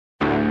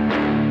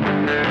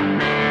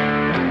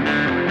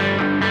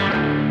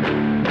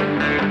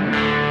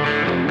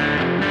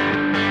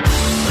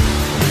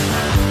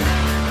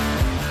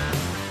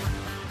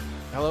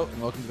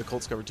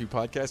Colts Cover-2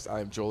 Podcast. I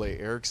am Joel A.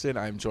 Erickson.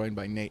 I am joined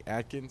by Nate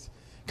Atkins.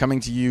 Coming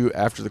to you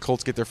after the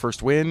Colts get their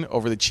first win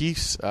over the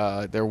Chiefs.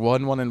 They're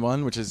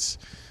 1-1-1, which is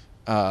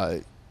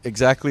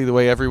exactly the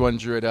way everyone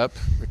drew it up.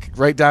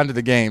 Right down to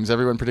the games.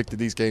 Everyone predicted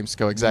these games to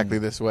go exactly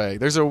this way.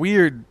 There's a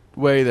weird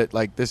way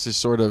that this is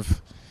sort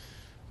of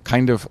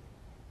kind of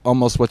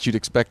almost what you'd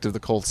expect of the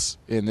Colts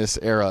in this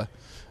era,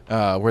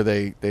 where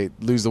they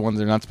lose the ones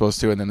they're not supposed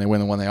to and then they win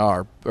the one they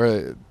are,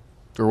 or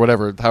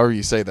whatever, however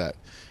you say that.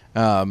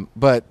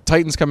 But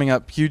Titans coming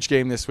up, huge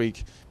game this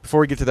week.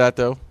 Before we get to that,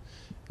 though,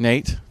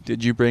 Nate,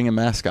 did you bring a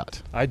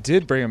mascot? I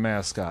did bring a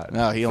mascot.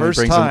 No, he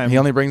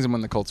only brings them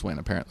when the Colts win,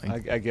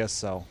 apparently. I guess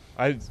so.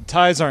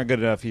 Ties aren't good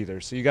enough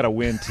either, so you got to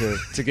win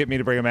to get me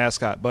to bring a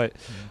mascot. But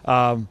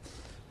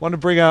want to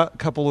bring out a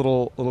couple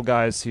little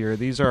guys here.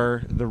 These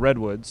are the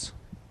Redwoods.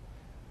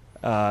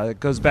 It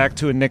goes back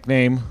to a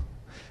nickname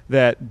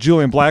that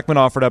Julian Blackmon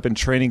offered up in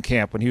training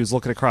camp when he was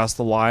looking across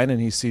the line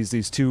and he sees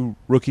these two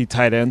rookie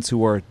tight ends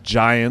who are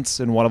giants,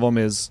 and one of them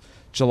is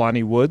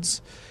Jelani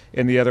Woods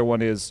and the other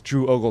one is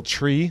Drew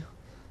Ogletree,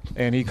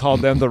 and he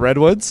called them the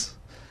Redwoods.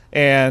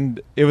 And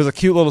it was a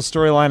cute little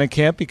storyline in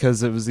camp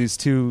because it was these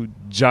two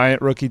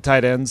giant rookie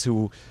tight ends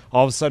who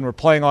all of a sudden were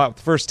playing a lot with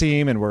the first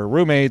team and were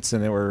roommates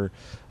and they were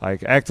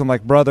acting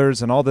like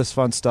brothers and all this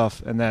fun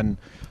stuff. And then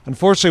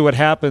unfortunately what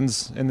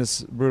happens in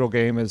this brutal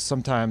game is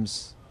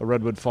sometimes a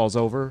Redwood falls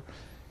over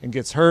and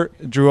gets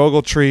hurt. Drew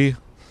Ogletree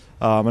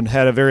and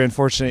had a very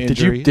unfortunate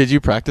injury. Did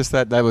you practice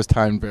that? That was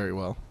timed very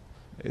well.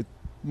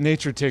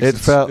 Nature takes it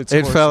fell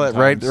sometimes.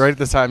 right at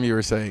the time you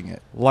were saying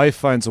it. Life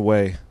finds a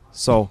way.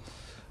 So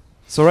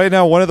right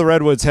now one of the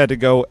Redwoods had to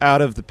go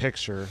out of the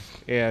picture,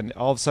 and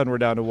all of a sudden we're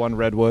down to one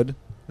Redwood,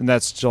 and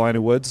that's Jelani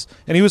Woods.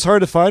 And he was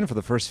hard to find for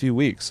the first few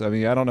weeks. I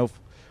mean, I don't know if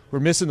we're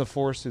missing the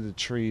forest through the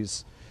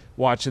trees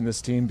watching this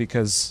team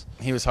because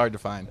he was hard to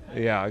find.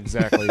 Yeah,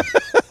 exactly.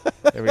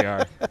 There we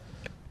are.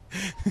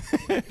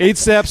 8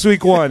 snaps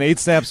week 1, 8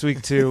 snaps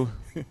week 2,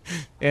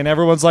 and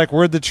everyone's like,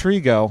 where'd the tree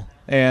go?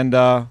 And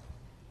the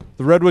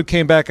Redwood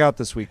came back out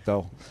this week,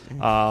 though.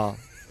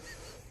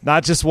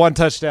 Not just 1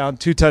 touchdown,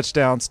 2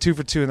 touchdowns, 2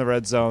 for 2 in the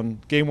red zone,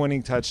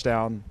 game-winning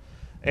touchdown.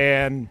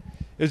 And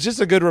it was just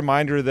a good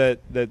reminder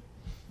that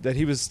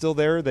he was still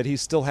there, that he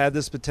still had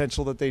this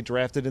potential that they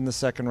drafted in the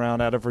second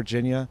round out of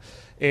Virginia.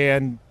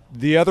 And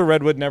the other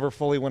Redwood never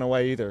fully went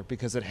away either,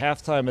 because at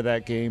halftime of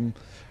that game,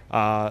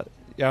 I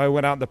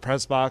went out in the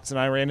press box and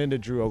I ran into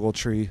Drew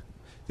Ogletree.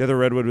 The other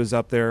Redwood was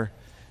up there,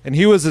 and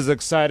he was as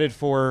excited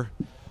for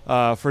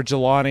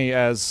Jelani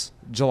as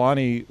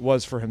Jelani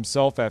was for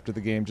himself after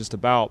the game, just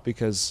about,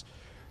 because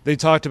they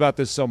talked about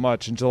this so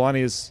much. And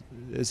Jelani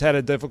has had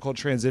a difficult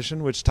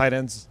transition, which tight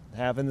ends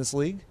have in this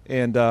league,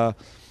 and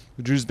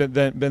Drew's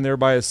been there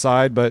by his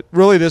side. But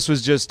really, this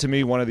was just, to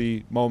me, one of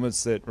the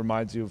moments that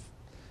reminds you of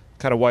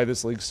kind of why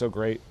this league's so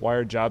great, why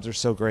our jobs are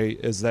so great,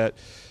 is that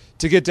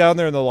to get down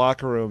there in the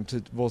locker room,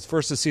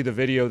 first to see the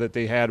video that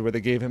they had where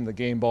they gave him the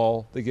game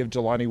ball, they give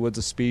Jelani Woods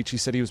a speech. He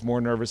said he was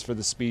more nervous for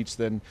the speech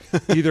than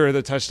either of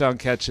the touchdown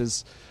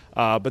catches.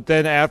 But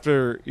then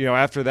after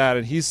that,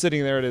 and he's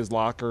sitting there at his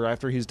locker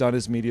after he's done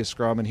his media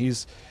scrum, and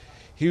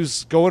he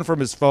was going from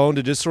his phone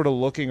to just sort of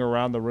looking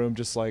around the room,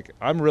 just like,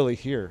 I'm really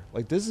here.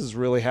 Like, this is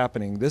really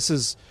happening. This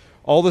is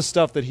all the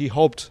stuff that he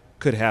hoped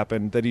could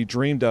happen, that he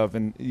dreamed of.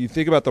 And you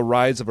think about the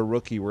rise of a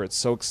rookie where it's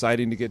so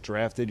exciting to get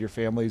drafted, your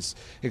family's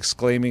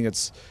exclaiming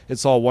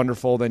it's all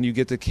wonderful, then you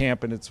get to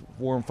camp and it's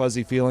warm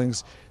fuzzy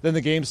feelings, then the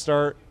games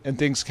start and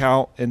things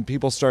count and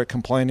people start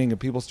complaining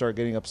and people start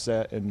getting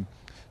upset. And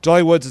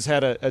Jelani Woods has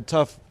had a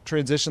tough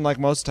transition like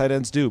most tight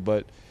ends do,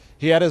 but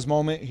he had his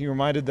moment. He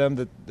reminded them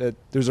that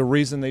there's a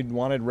reason they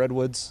wanted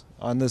Redwoods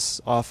on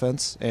this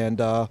offense,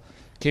 and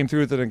came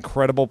through with an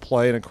incredible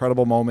play, an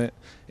incredible moment.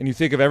 And you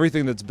think of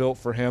everything that's built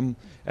for him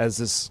as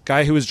this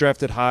guy who was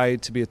drafted high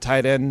to be a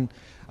tight end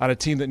on a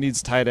team that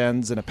needs tight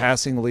ends in a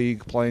passing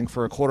league, playing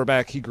for a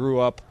quarterback he grew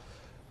up,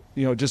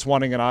 just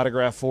wanting an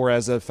autograph for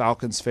as a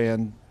Falcons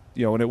fan,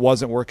 and it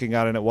wasn't working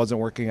out.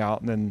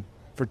 And then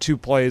for 2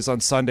 plays on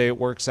Sunday, it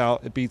works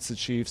out. It beats the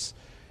Chiefs.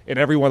 And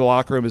everyone in the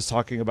locker room is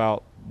talking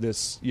about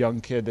this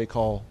young kid they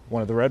call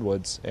one of the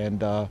Redwoods.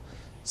 And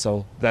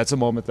so that's a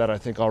moment that I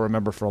think I'll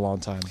remember for a long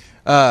time.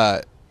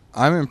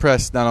 I'm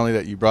impressed not only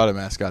that you brought a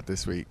mascot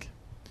this week,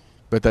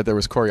 but that there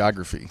was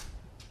choreography.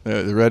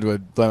 The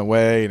Redwood went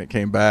away and it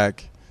came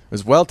back. It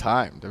was well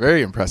timed.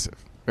 Very impressive.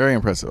 Very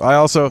impressive. I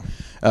also,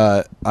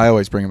 I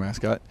always bring a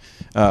mascot.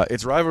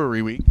 It's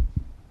rivalry week.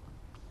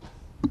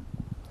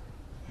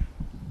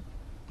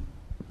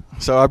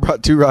 So I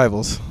brought 2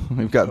 rivals.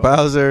 We've got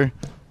Bowser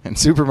and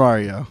Super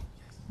Mario.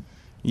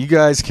 You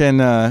guys can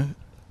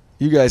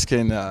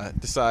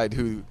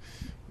decide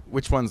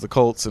which one's the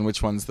Colts and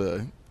which one's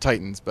the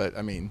Titans, but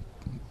I mean,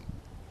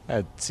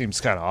 that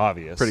seems kind of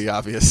obvious. Pretty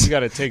obvious. You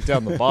got to take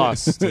down the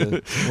boss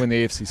to win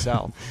the AFC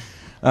South.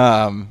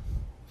 I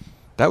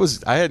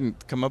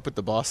hadn't come up with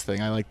the boss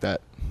thing. I like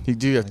that. You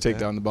do have to take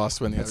down the boss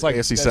to win the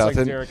AFC South. That's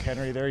like Derrick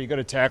Henry there. You go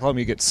to tackle him,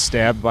 you get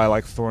stabbed by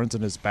thorns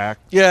in his back.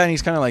 Yeah, and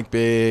he's kind of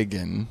big,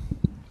 and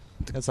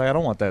it's like, I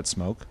don't want that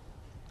smoke.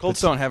 Colts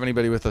don't have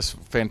anybody with a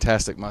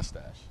fantastic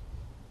mustache,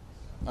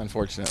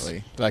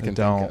 unfortunately, that I can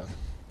think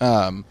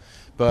of.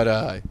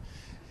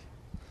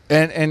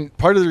 And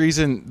part of the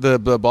reason the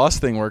boss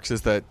thing works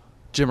is that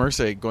Jim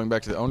Irsay, going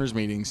back to the owners'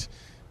 meetings,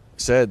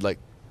 said like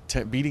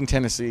beating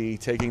Tennessee,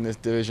 taking this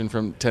division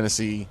from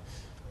Tennessee,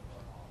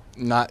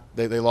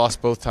 they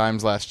lost both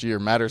times last year,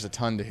 matters a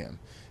ton to him.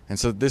 And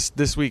so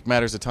this week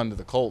matters a ton to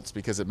the Colts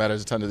because it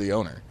matters a ton to the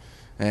owner.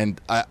 And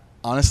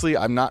honestly,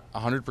 I'm not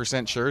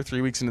 100% sure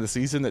 3 weeks into the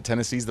season that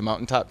Tennessee's the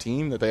mountaintop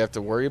team that they have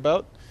to worry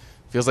about.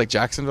 Feels like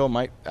Jacksonville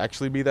might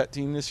actually be that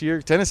team this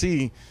year.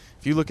 Tennessee,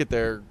 if you look at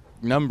their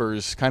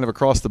numbers kind of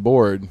across the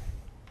board,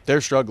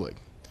 they're struggling.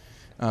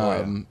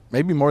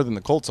 Maybe more than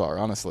the Colts are,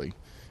 honestly.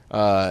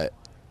 But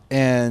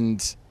in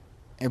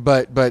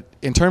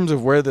terms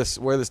of where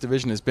this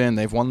division has been,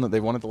 they've won it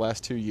the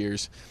last 2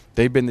 years.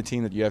 They've been the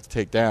team that you have to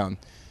take down.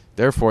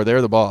 Therefore,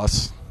 they're the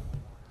boss.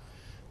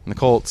 And the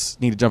Colts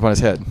need to jump on his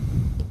head.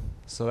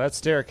 So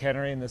that's Derrick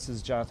Henry, and this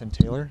is Jonathan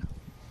Taylor.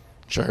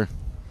 Sure.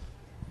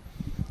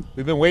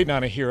 We've been waiting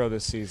on a hero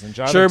this season.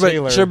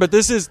 Taylor. But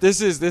this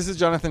is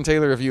Jonathan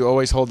Taylor if you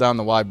always hold down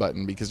the Y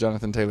button because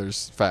Jonathan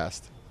Taylor's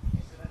fast.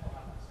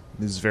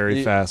 He's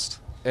very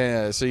fast.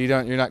 So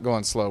you're not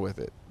going slow with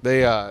it.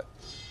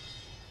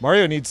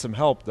 Mario needs some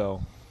help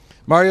though.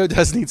 Mario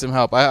does need some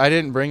help. I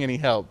didn't bring any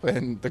help,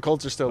 and the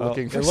Colts are still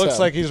looking for. It looks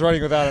like he's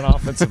running without an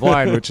offensive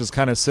line, which is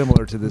kind of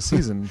similar to this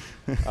season.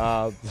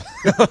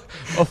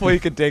 Hopefully, he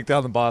can take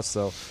down the boss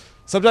though.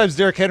 Sometimes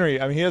Derrick Henry,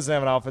 he doesn't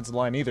have an offensive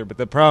line either, but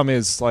the problem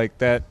is like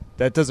that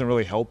doesn't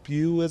really help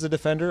you as a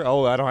defender.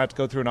 Oh, I don't have to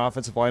go through an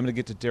offensive lineman to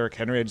get to Derrick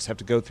Henry. I just have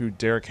to go through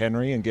Derrick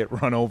Henry and get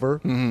run over.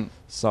 Mm-hmm.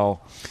 So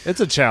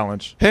it's a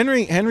challenge.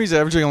 Henry's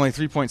averaging only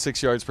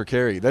 3.6 yards per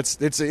carry. It's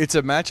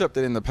a matchup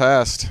that in the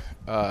past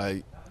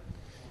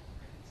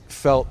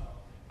felt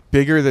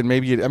bigger than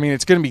maybe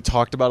it's going to be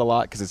talked about a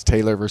lot because it's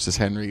Taylor versus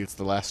Henry. It's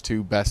the last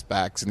two best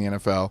backs in the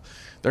NFL.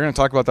 They're going to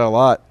talk about that a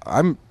lot.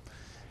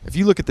 If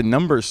you look at the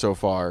numbers so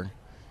far,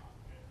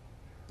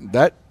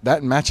 that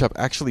matchup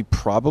actually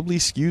probably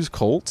skews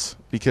Colts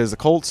because the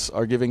Colts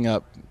are giving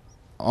up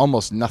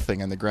almost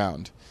nothing on the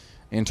ground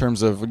in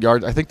terms of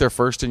yards. I think they're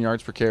first in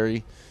yards per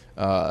carry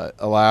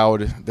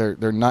allowed.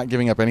 They're not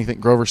giving up anything.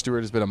 Grover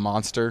Stewart has been a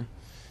monster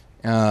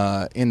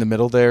in the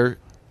middle there.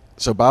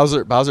 So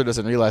Bowser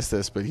doesn't realize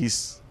this, but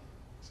he's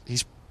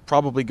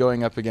probably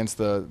going up against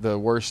the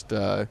worst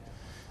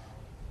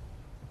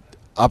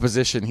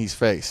opposition he's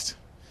faced.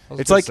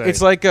 It's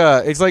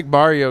like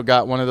Mario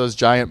got one of those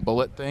giant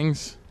bullet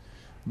things.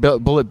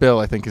 Bullet Bill,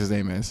 I think his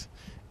name is.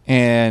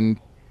 And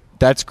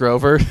that's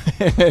Grover.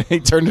 He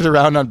turned it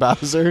around on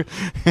Bowser.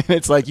 And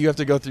it's like you have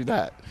to go through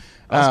that.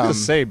 I was going to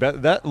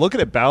say, looking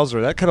at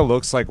Bowser, that kind of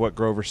looks like what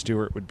Grover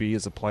Stewart would be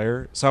as a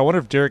player. So I wonder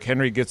if Derrick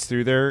Henry gets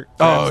through there.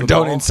 Oh,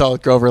 don't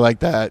insult Grover like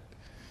that.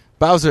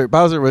 Bowser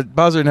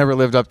never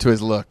lived up to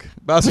his look.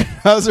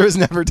 Bowser is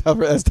never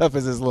as tough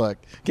as his look.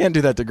 Can't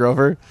do that to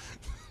Grover.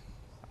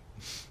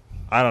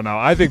 I don't know.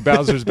 I think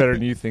Bowser's better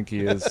than you think he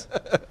is.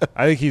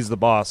 I think he's the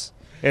boss.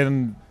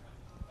 And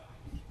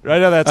right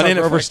now that's how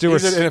Grover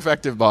Stewart's. He's an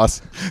ineffective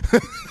boss.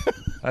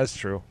 That's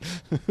true.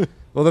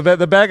 Well,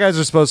 the bad guys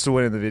are supposed to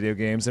win in the video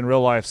games. In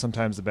real life,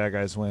 sometimes the bad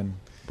guys win.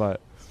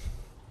 But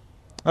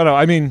I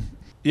don't know.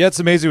 Yeah, it's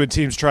amazing when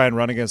teams try and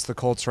run against the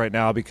Colts right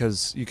now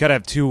because you kind of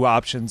have two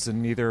options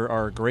and neither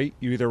are great.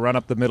 You either run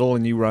up the middle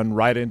and you run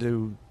right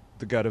into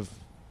the gut of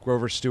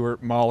Grover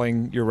Stewart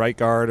mauling your right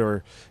guard,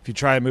 or if you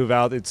try and move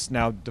out, it's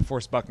now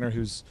DeForest Buckner,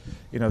 who's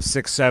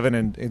 6'7"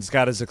 and he's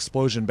got his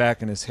explosion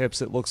back in his hips,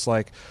 it looks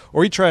like.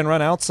 Or you try and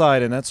run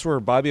outside, and that's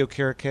where Bobby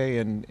Okereke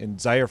and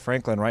Zaire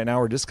Franklin right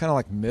now are just kind of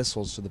like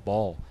missiles to the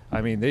ball.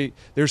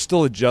 They're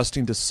still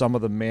adjusting to some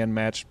of the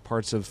man-matched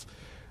parts of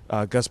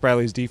Gus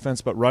Bradley's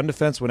defense, but run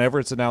defense, whenever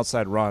it's an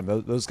outside run,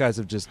 those guys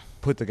have just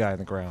put the guy on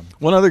the ground.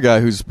 One other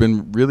guy who's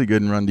been really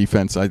good in run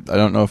defense, I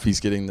don't know if he's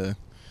getting the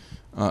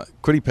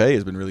Kwity Paye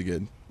has been really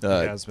good.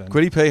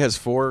 Kwity Paye has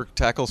 4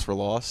 tackles for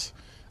loss.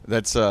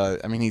 That's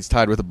he's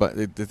tied with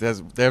there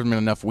haven't been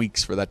enough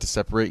weeks for that to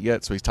separate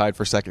yet, so he's tied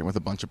for second with a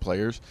bunch of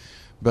players.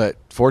 But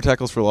 4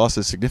 tackles for loss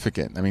is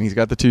significant. He's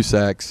got the 2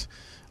 sacks.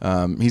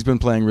 He's been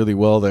playing really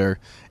well there,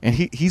 and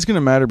he's going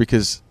to matter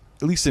because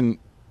I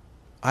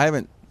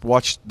haven't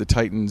watched the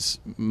Titans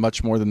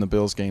much more than the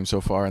Bills game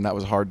so far, and that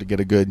was hard to get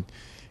a good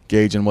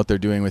gauge on what they're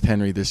doing with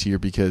Henry this year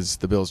because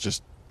the Bills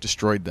just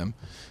destroyed them.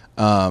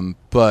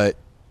 But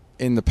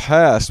in the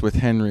past with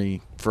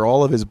Henry, for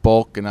all of his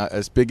bulk and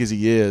as big as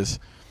he is,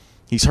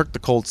 he's hurt the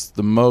Colts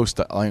the most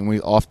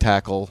off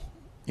tackle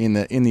in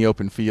the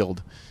open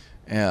field,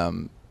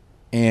 and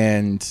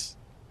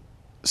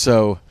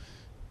so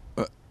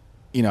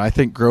I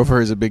think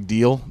Grover is a big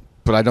deal,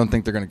 but I don't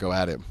think they're going to go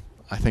at him.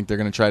 I think they're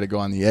going to try to go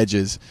on the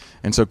edges,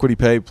 and so Kwity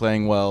Paye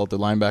playing well, the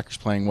linebackers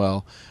playing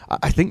well.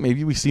 I think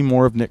maybe we see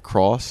more of Nick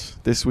Cross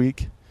this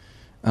week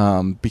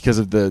because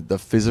of the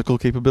physical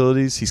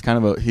capabilities.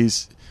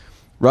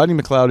 Rodney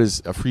McLeod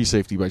is a free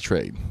safety by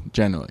trade,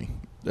 generally.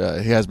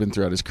 He has been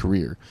throughout his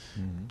career.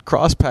 Mm-hmm.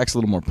 Cross packs a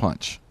little more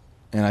punch.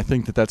 And I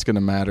think that that's going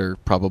to matter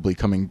probably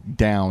coming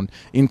down.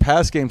 In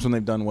past games when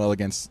they've done well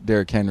against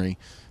Derrick Henry,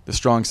 the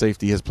strong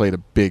safety has played a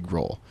big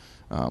role.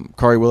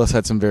 Kari Willis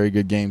had some very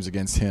good games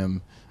against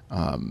him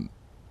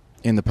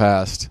in the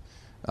past.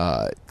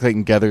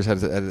 Clayton Geathers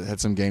had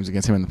some games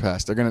against him in the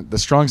past. The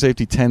strong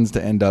safety tends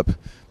to end up,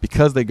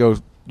 because they go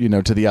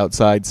to the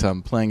outside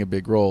some, playing a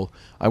big role.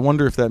 I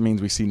wonder if that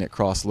means we see Nick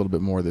Cross a little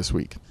bit more this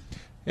week.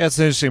 Yeah, it's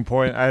an interesting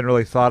point I hadn't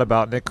really thought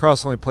about. Nick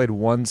Cross only played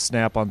one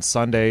snap on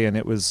Sunday, and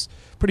it was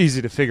pretty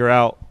easy to figure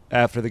out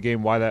after the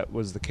game why that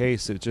was the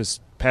case. It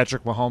just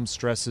Patrick Mahomes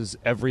stresses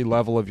every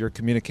level of your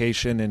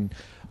communication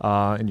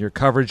and your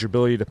coverage, your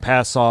ability to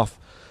pass off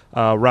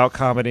route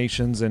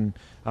combinations, and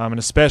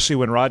especially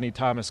when Rodney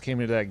Thomas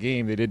came into that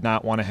game, they did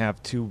not want to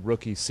have two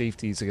rookie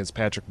safeties against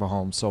Patrick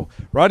Mahomes. So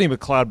Rodney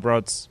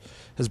McLeod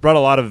has brought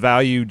a lot of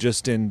value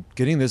just in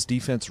getting this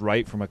defense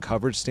right from a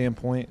coverage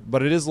standpoint.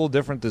 But it is a little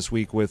different this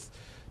week with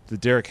the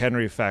Derrick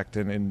Henry effect,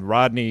 and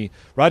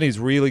Rodney's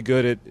really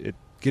good at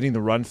getting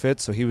the run fit,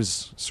 so he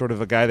was sort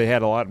of a guy they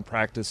had a lot in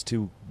practice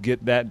to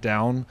get that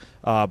down.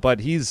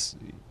 But he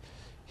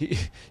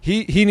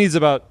needs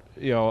about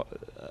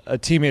a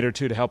teammate or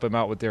two to help him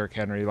out with Derrick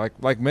Henry,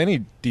 like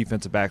many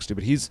defensive backs do.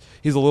 But he's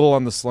a little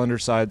on the slender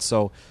side,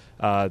 so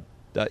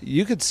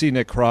you could see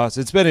Nick Cross.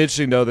 It's been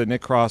interesting though that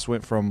Nick Cross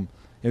went from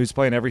he was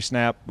playing every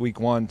snap week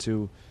one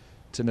to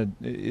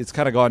it's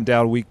kind of gone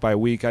down week by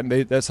week.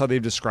 That's how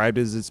they've described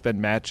it. It's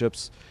been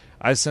matchups.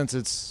 I sense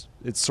it's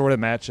sort of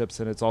matchups,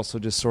 and it's also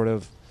just sort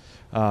of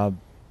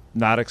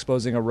not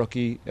exposing a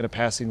rookie in a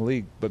passing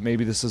league. But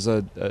maybe this is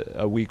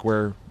a week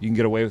where you can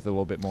get away with it a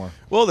little bit more.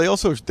 Well, they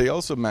also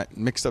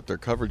mixed up their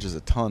coverages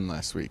a ton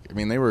last week. I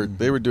mean, they were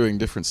doing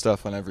different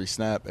stuff on every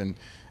snap, and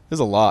there's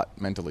a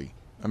lot mentally.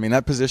 I mean,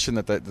 that position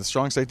the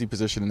strong safety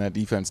position in that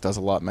defense does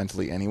a lot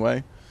mentally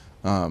anyway.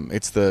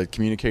 It's the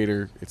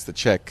communicator, it's the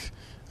check,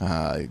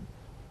 and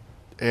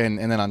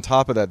then on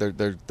top of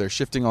that, they're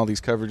shifting all these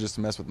coverages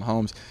to mess with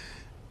Mahomes.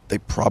 They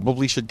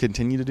probably should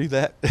continue to do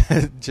that,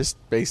 just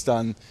based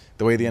on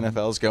the way the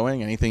NFL is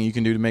going. Anything you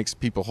can do to make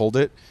people hold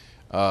it,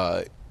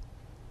 so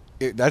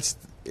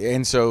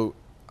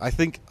I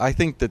think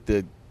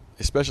that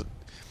especially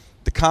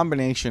the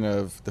combination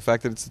of the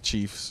fact that it's the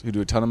Chiefs who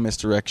do a ton of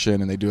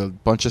misdirection and they do a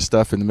bunch of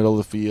stuff in the middle of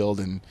the field,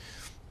 and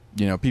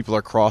people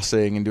are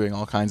crossing and doing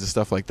all kinds of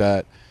stuff like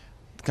that.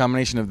 The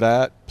combination of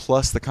that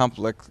plus the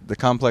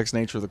complex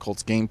nature of the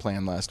Colts' game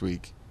plan last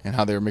week and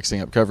how they were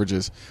mixing up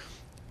coverages.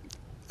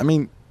 I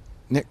mean,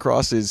 Nick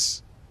Cross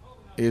is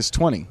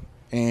 20,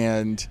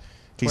 and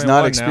he's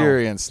not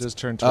experienced. Just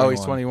turned 21. Oh,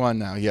 he's 21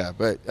 now. Yeah,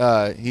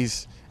 but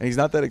he's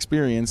not that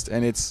experienced,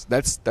 and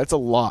that's a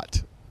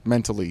lot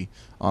mentally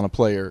on a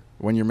player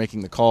when you're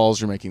making the calls,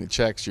 you're making the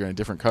checks, you're in a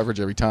different coverage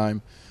every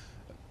time.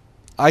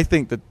 I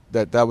think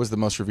that was the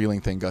most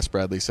revealing thing Gus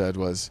Bradley said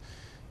was,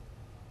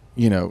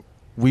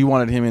 we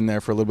wanted him in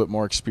there for a little bit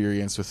more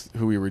experience with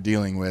who we were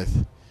dealing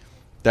with.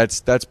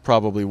 That's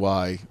probably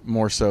why,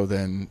 more so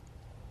than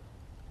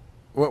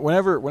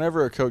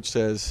whenever a coach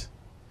says,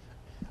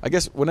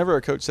 whenever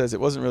a coach says it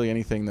wasn't really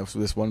anything that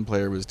this one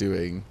player was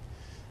doing,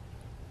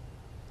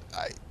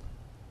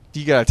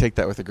 you got to take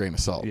that with a grain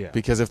of salt. Yeah.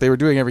 Because if they were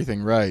doing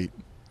everything right,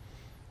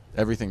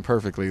 everything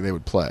perfectly, they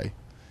would play.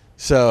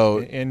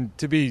 So, and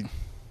to be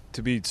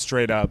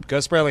straight up,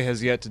 Gus Bradley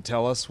has yet to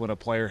tell us when a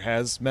player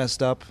has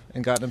messed up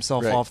and gotten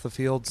himself off the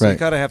field. So you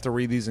kind of have to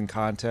read these in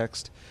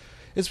context.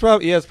 It's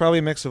probably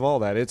a mix of all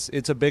that.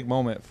 It's a big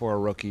moment for a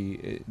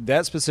rookie.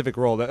 That specific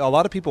role, a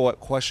lot of people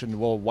questioned,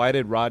 well, why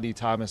did Rodney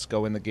Thomas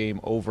go in the game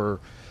over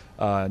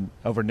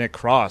Nick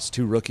Cross,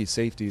 two rookie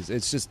safeties?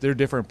 It's just they're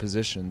different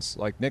positions.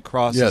 Like Nick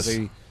Cross is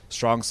a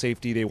strong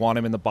safety. They want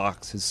him in the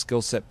box. His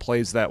skill set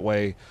plays that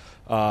way.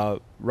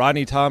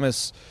 Rodney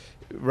Thomas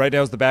right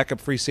now is the backup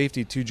free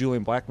safety to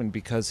Julian Blackmon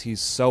because he's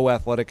so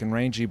athletic and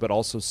rangy, but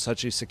also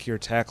such a secure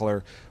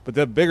tackler. But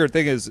the bigger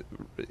thing is,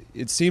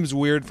 it seems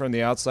weird from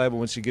the outside, but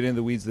once you get into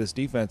the weeds of this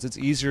defense, it's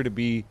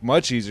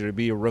much easier to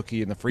be a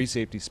rookie in the free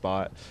safety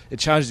spot. It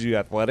challenges you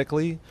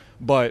athletically,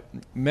 but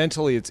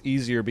mentally it's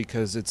easier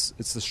because it's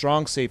the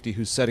strong safety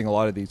who's setting a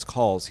lot of these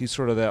calls. He's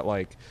sort of that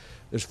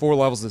there's four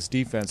levels of this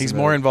defense. He's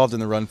more involved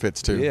in the run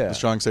fits too. Yeah. The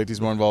strong safety's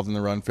more involved in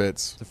the run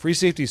fits. The free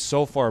safety's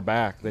so far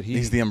back that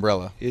he's the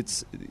umbrella.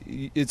 It's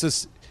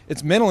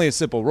mentally a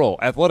simple role.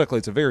 Athletically,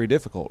 it's a very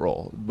difficult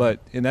role.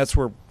 And that's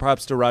where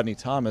props to Rodney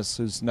Thomas,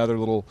 who's another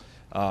little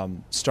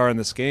star in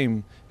this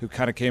game, who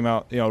kind of came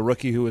out, a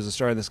rookie who was a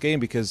star in this game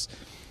because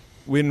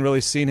we hadn't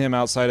really seen him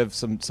outside of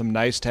some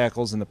nice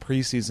tackles in the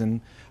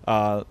preseason.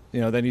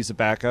 Then he's a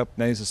backup,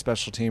 then he's a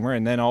special teamer,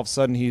 and then all of a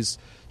sudden he's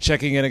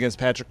checking in against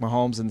Patrick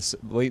Mahomes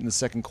late in the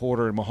second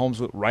quarter, and Mahomes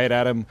went right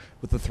at him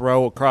with the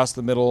throw across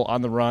the middle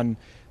on the run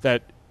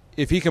that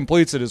if he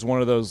completes it is one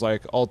of those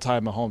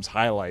all-time Mahomes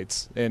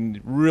highlights,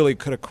 and really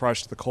could have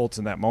crushed the Colts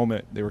in that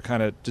moment. They were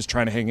kind of just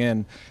trying to hang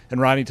in,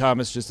 and Rodney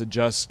Thomas just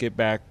adjusts, get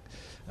back,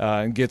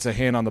 and gets a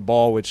hand on the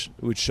ball, which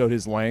showed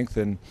his length,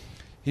 and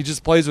he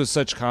just plays with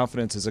such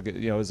confidence as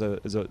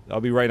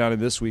I'll be right on it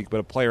this week, but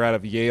a player out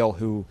of Yale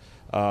who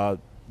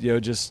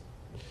just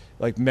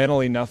like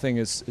mentally nothing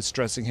is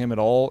stressing him at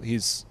all.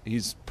 He's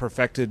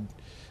perfected,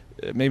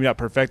 maybe not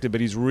perfected, but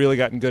he's really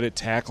gotten good at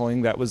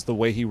tackling. That was the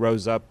way he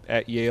rose up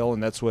at Yale,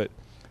 and that's what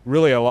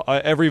really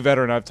every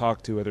veteran I've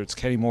talked to, whether it's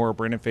Kenny Moore or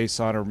Brandon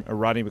Faison or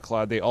Rodney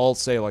McLeod, they all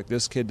say, like,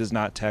 this kid does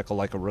not tackle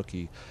like a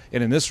rookie.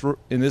 And in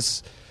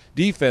this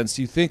defense,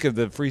 you think of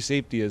the free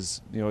safety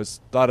as, it's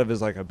thought of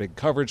as like a big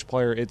coverage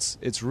player.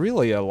 It's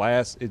really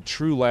a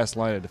true last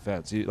line of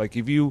defense.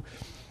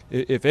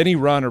 If any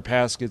run or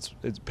pass gets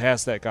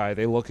past that guy,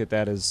 they look at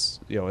that as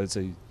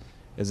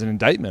as an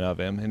indictment of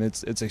him, and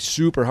it's a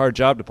super hard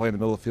job to play in the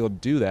middle of the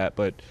field to do that.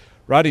 But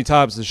Rodney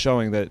Thobbs is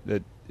showing that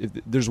if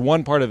there's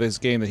one part of his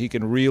game that he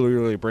can really,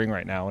 really bring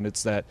right now, and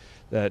it's that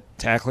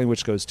tackling,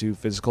 which goes to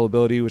physical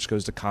ability, which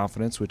goes to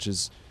confidence, which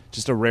is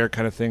just a rare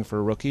kind of thing for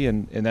a rookie,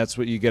 and that's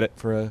what you get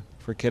for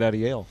a kid out of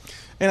Yale.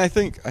 And I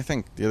think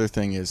the other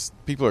thing is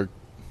people are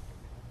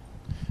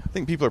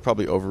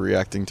probably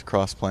overreacting to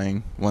Cross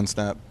playing one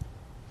snap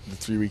the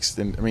 3 weeks.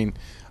 And I mean,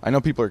 I know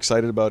people are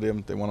excited about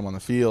him. They want him on the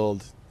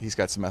field. He's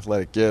got some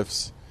athletic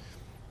gifts.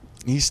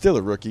 He's still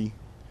a rookie,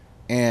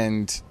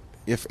 and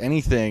if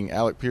anything,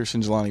 Alec Pierce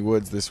and Jelani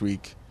Woods this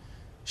week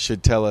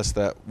should tell us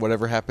that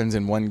whatever happens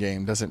in one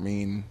game doesn't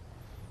mean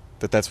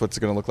that that's what's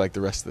going to look like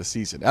the rest of the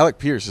season. Alec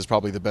Pierce is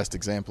probably the best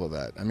example of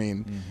that. I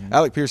mean,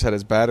 Alec Pierce had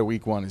as bad a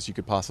week one as you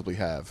could possibly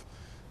have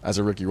as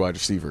a rookie wide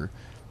receiver.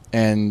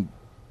 And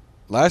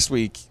last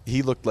week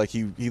he looked like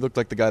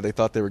the guy they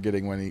thought they were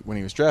getting when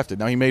he was drafted.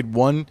 Now he made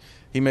one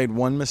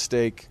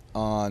mistake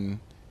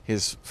on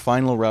his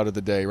final route of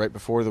the day right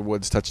before the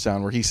Woods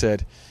touchdown, where he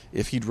said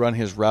if he'd run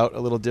his route a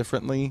little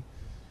differently,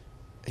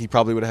 he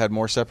probably would have had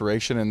more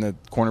separation and the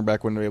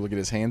cornerback wouldn't be able to get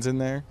his hands in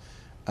there.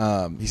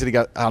 He said he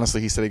got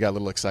a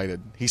little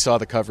excited. He saw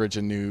the coverage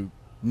and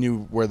knew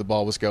where the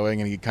ball was going,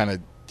 and he kind of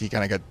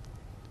got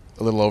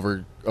a little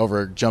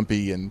over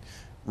jumpy and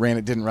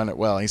didn't run it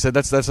well. And he said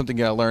that's something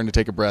you got to learn, to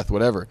take a breath,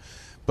 whatever.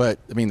 But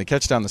I mean, the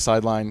catch down the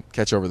sideline,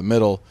 catch over the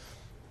middle,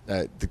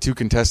 the two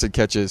contested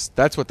catches,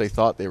 that's what they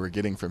thought they were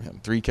getting from him.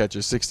 3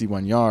 catches,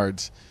 61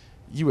 yards.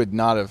 You would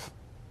not have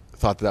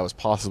thought that was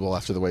possible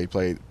after the way he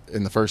played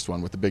in the first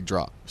one with the big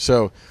drop.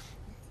 So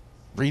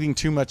reading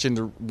too much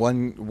into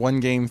one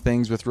game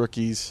things with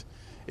rookies,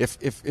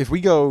 if we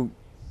go,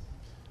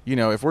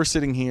 if we're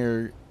sitting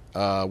here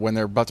when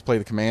they're about to play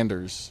the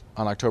Commanders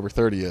on October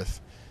 30th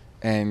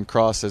and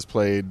Cross has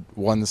played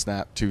 1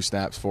 snap, 2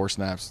 snaps, 4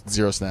 snaps,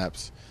 0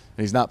 snaps,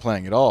 and he's not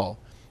playing at all,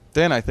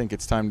 then I think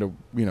it's time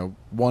to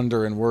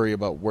wonder and worry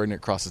about where Nick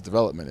Cross's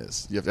development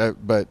is.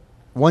 But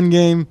one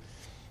game,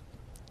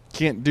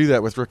 can't do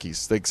that with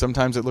rookies.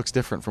 Sometimes it looks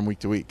different from week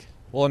to week.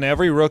 Well, and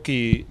every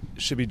rookie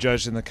should be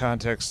judged in the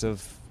context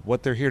of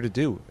what they're here to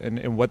do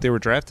and what they were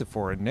drafted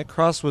for. And Nick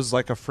Cross was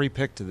like a free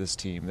pick to this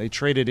team. They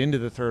traded into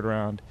the 3rd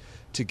round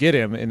to get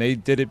him, and they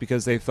did it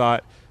because they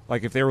thought,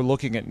 like, if they were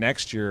looking at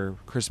next year,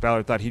 Chris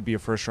Ballard thought he'd be a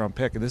first-round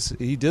pick. And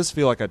he does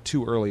feel like a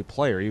too early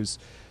player. He was,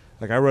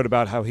 like, I wrote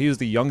about how he was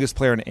the youngest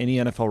player on any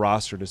NFL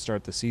roster to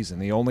start the season.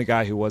 The only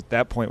guy who was at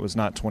that point was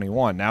not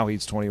 21. Now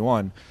he's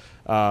 21.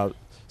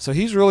 So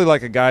he's really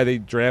like a guy they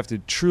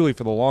drafted truly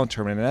for the long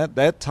term. And at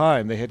that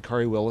time, they had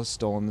Khari Willis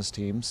still on this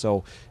team.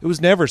 So it was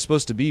never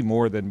supposed to be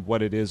more than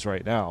what it is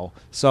right now.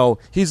 So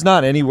he's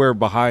not anywhere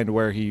behind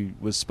where he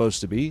was supposed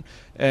to be.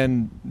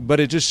 But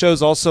it just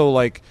shows also,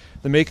 like,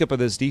 the makeup of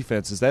this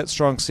defense is that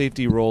strong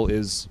safety role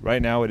is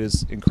right now, it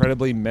is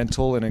incredibly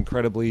mental and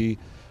incredibly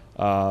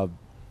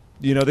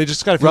they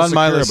just got to feel Ron secure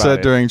Miles about said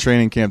it. during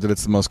training camp that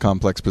it's the most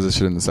complex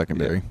position in the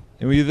secondary. Yeah.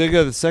 And when you think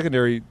of the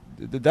secondary,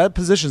 that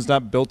position's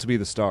not built to be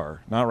the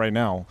star. Not right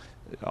now.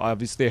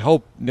 Obviously, they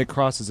hope Nick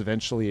Cross is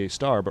eventually a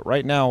star, but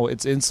right now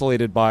it's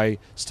insulated by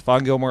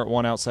Stephon Gilmore at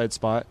one outside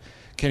spot,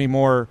 Kenny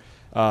Moore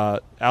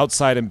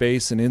outside in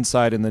base and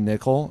inside in the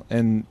nickel,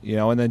 and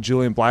then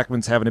Julian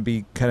Blackmon's having to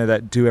be kind of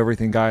that do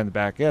everything guy in the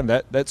back end.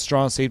 That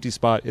strong safety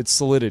spot, it's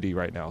solidity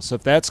right now. So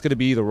if that's going to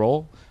be the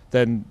role,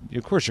 then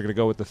of course you're going to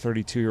go with the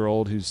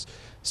 32-year-old who's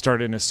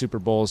started in a Super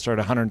Bowl,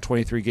 started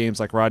 123 games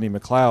like Rodney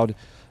McLeod,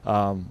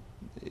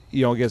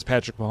 against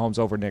Patrick Mahomes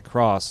over Nick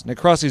Cross. Nick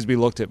Cross needs to be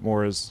looked at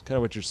more as kind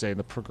of what you're saying,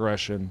 the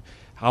progression,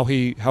 how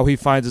he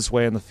finds his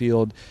way in the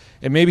field,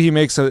 and maybe he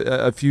makes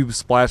a few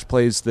splash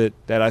plays that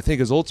I think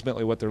is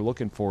ultimately what they're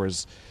looking for.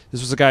 Is this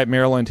was a guy at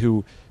Maryland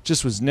who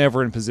just was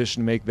never in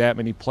position to make that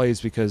many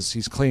plays because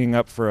he's cleaning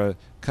up for a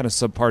kind of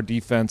subpar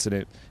defense, and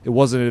it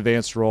wasn't an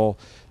advanced role.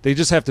 They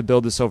just have to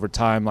build this over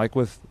time. Like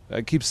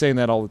I keep saying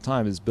that all the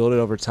time, is build it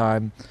over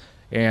time,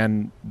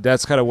 and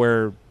that's kind of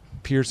where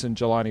Alec Pierce and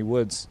Jelani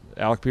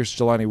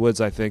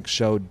Woods, I think,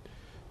 showed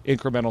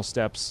incremental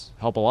steps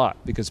help a lot,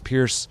 because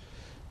Pierce,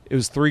 it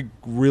was 3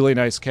 really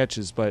nice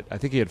catches, but I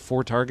think he had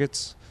 4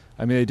 targets.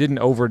 I mean, they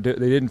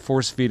didn't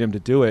force feed him to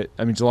do it.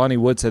 I mean, Jelani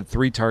Woods had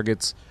 3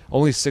 targets,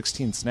 only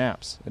 16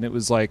 snaps, and it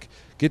was like,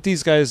 get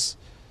these guys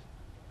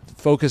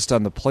focused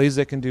on the plays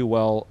they can do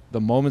well,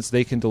 the moments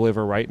they can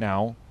deliver right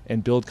now,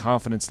 and build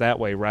confidence that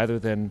way rather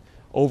than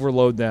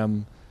overload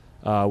them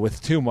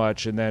with too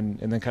much and then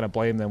kind of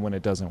blame them when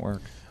it doesn't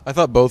work. I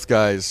thought both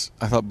guys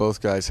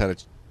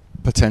had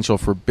potential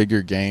for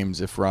bigger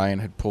games if Ryan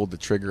had pulled the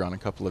trigger on a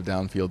couple of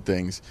downfield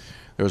things.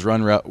 There was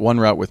one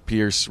route with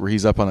Pierce where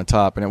he's up on the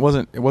top, and it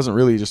wasn't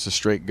really just a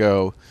straight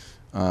go,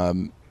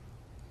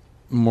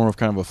 more of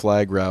kind of a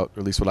flag route,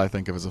 or at least what I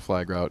think of as a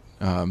flag route.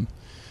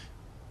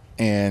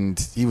 And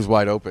he was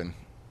wide open,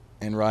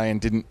 and Ryan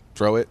didn't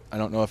throw it. I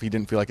don't know if he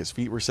didn't feel like his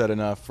feet were set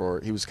enough,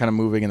 or he was kind of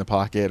moving in the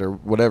pocket or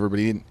whatever, but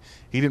he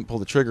didn't pull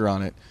the trigger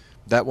on it.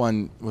 That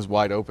one was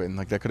wide open.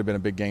 Like, that could have been a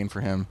big gain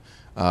for him.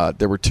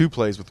 There were two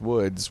plays with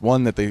Woods,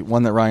 one that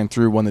Ryan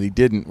threw, one that he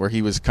didn't, where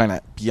he was kind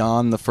of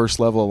beyond the first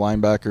level of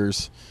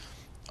linebackers,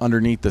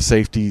 underneath the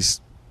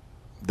safeties.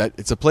 That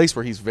it's a place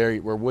where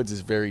where Woods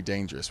is very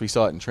dangerous. We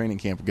saw it in training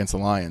camp against the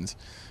Lions.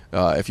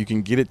 If you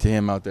can get it to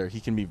him out there, he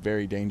can be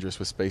very dangerous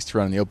with space to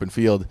run in the open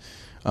field.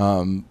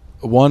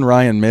 One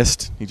Ryan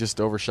missed. He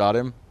just overshot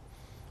him.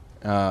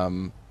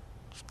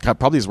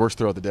 Probably his worst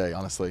throw of the day,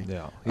 honestly.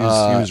 Yeah, he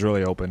was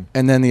really open.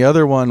 And then the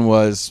other one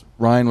was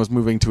Ryan was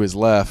moving to his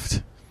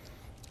left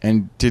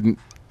and didn't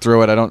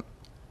throw it.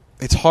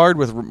 It's hard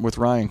with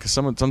Ryan because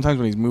sometimes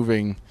when he's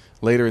moving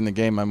later in the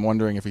game, I'm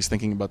wondering if he's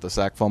thinking about the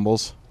sack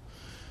fumbles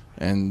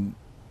and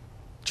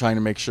trying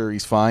to make sure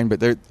he's fine.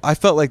 But I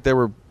felt like there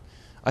were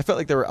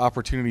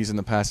opportunities in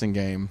the passing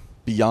game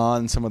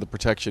beyond some of the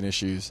protection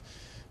issues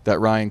that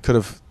Ryan could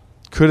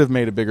have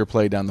made a bigger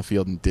play down the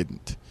field and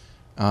didn't.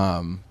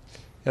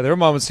 Yeah, there were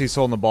moments he's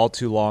holding the ball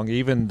too long.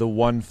 Even the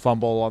one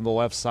fumble on the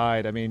left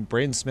side. I mean,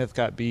 Braden Smith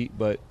got beat,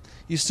 but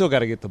you still got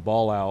to get the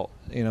ball out,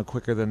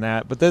 quicker than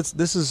that. But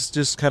this is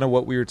just kind of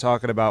what we were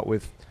talking about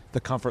with the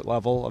comfort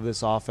level of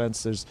this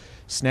offense. There's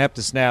snap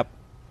to snap.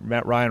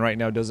 Matt Ryan right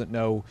now doesn't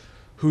know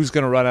who's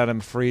going to run at him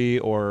free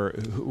or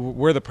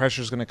where the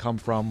pressure is going to come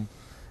from.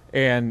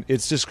 And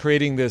it's just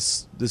creating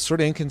this sort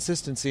of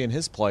inconsistency in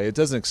his play. It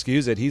doesn't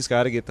excuse it. He's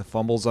got to get the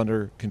fumbles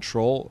under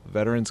control.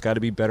 Veterans got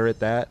to be better at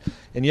that.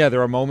 And, yeah,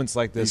 there are moments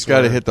like this. He's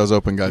got to hit those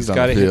open guys down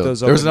the field.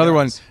 There was another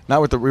one,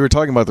 we were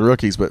talking about the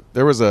rookies, but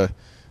there was a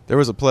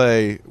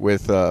play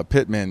with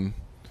Pittman,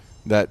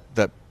 that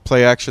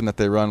play action that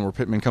they run where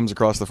Pittman comes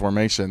across the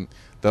formation,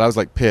 that I was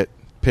like, Pitt,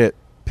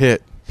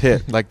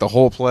 like the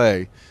whole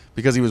play,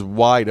 because he was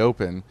wide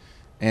open.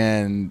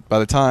 And by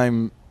the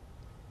time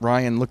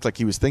Ryan looked like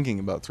he was thinking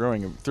about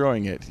throwing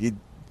it,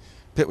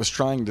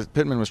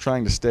 Pittman was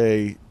trying to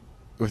stay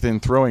within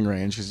throwing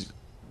range because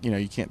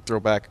you can't throw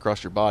back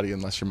across your body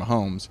unless you're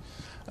Mahomes,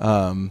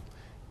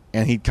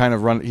 and he'd kind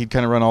of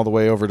run all the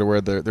way over to where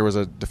there was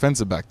a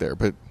defensive back there.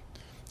 But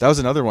that was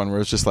another one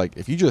where it's just like,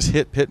 if you just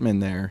hit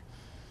Pittman there,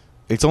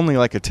 it's only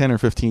like a 10 or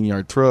 15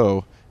 yard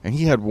throw, and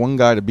he had one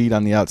guy to beat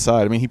on the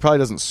outside. I mean, he probably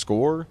doesn't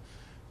score,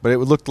 but it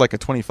would look like a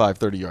 25,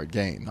 30 yard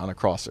gain on a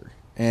crosser.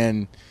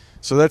 And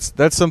so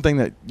that's something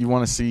that you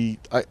want to see.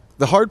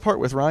 The hard part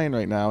with Ryan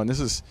right now, and this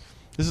is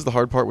the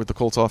hard part with the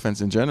Colts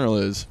offense in general,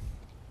 is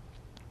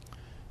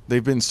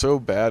they've been so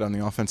bad on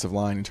the offensive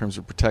line in terms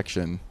of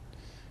protection.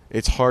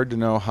 It's hard to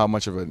know how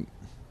much of an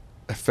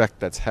effect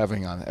that's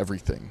having on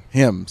everything.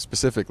 Him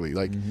specifically,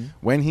 like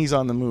when he's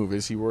on the move,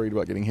 is he worried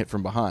about getting hit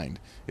from behind?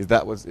 Is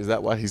that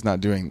why he's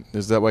not doing?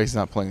 Is that why he's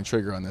not pulling the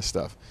trigger on this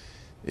stuff?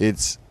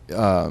 It's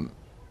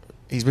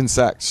he's been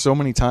sacked so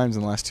many times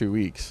in the last 2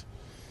 weeks.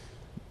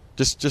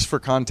 Just for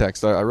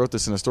context, I wrote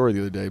this in a story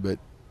the other day, but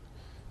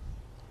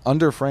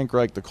under Frank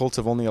Reich, the Colts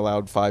have only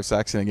allowed 5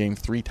 sacks in a game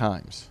 3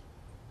 times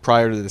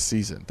prior to this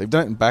season. They've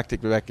done it in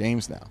back-to-back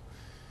games now.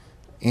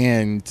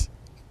 And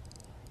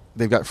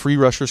they've got free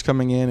rushers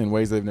coming in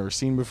ways they've never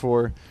seen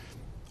before.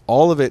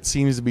 All of it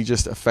seems to be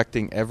just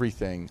affecting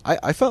everything.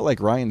 I felt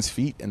like Ryan's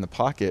feet in the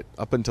pocket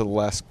up until the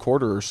last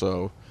quarter or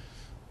so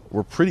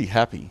were pretty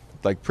happy.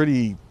 I felt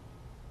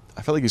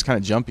like he was kind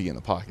of jumpy in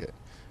the pocket.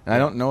 And I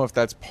don't know if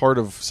that's part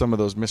of some of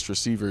those missed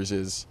receivers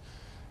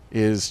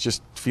is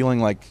just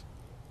feeling like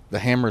the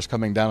hammer's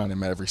coming down on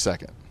him at every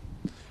second.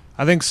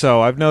 I think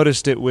so. I've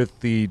noticed it with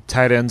the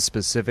tight end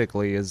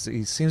specifically, is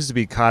he seems to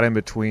be caught in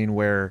between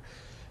where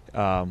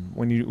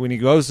when he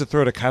goes to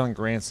throw to Kylan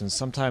Granson,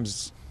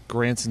 sometimes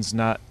Granson's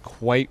not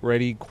quite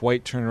ready,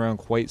 quite turned around,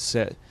 quite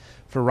set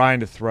for Ryan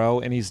to throw,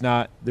 and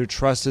their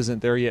trust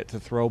isn't there yet to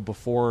throw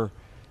before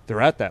they're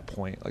at that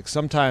point. Like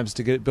sometimes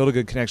to build a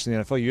good connection in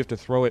the NFL, you have to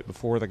throw it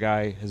before the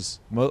guy has,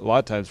 a lot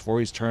of times before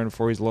he's turned,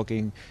 before he's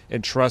looking,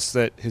 and trust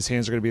that his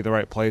hands are going to be in the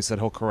right place, that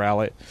he'll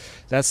corral it.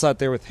 That's not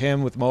there with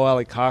him. With Mo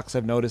Alley Cox,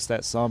 I've noticed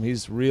that some.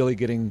 He's really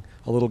getting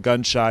a little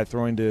gun shy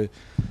throwing to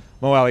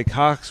Mo Alley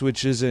Cox,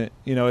 which isn't,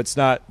 it's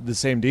not the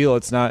same deal.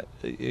 It's not,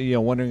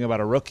 wondering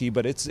about a rookie,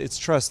 but it's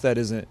trust that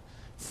isn't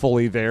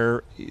fully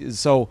there.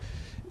 So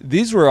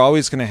these were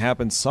always going to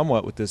happen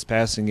somewhat with this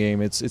passing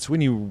game. It's when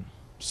you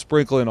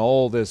sprinkle in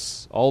all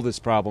this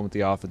problem with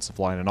the offensive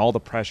line and all the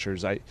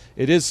pressures, it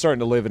is starting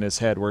to live in his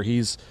head where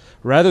he's,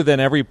 rather than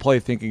every play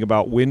thinking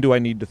about when do I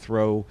need to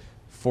throw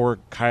for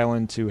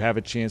Kylan to have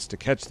a chance to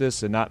catch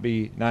this and not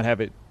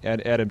have it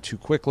at him too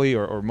quickly,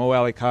 or Mo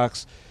Alley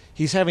Cox,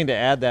 he's having to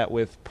add that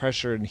with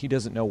pressure, and he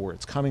doesn't know where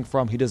it's coming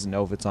from. He doesn't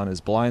know if it's on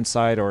his blind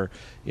side or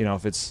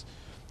if it's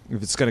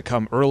going to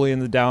come early in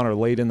the down or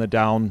late in the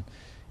down.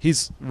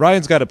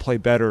 Ryan's got to play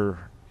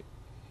better,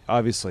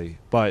 obviously,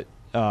 but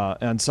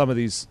on some of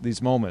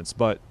these moments.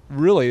 But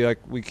really, like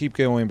we keep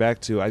going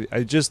back to,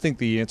 I just think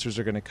the answers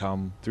are going to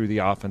come through the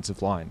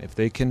offensive line. If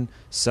they can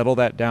settle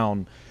that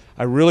down,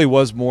 I really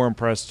was more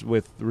impressed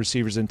with the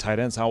receivers and tight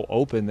ends, how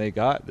open they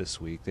got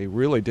this week. They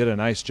really did a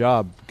nice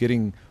job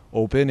getting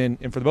open,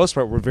 and for the most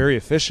part, were very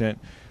efficient.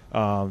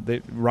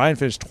 Ryan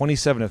finished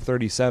 27 of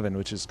 37,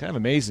 which is kind of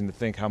amazing to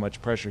think how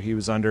much pressure he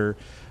was under,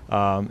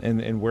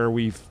 and where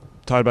we've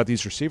talked about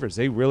these receivers.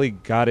 They really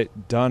got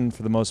it done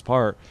for the most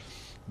part.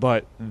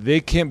 But they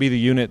can't be the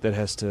unit that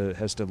has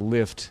to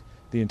lift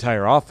the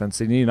entire offense.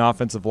 They need an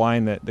offensive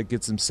line that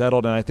gets them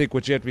settled. And I think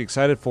what you have to be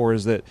excited for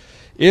is that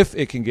if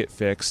it can get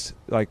fixed,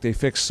 like they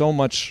fixed so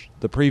much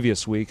the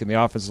previous week and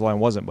the offensive line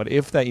wasn't, but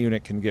if that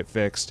unit can get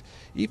fixed,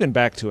 even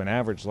back to an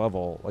average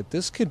level, like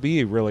this could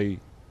be a really,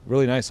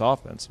 really nice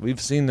offense.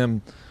 We've seen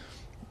them.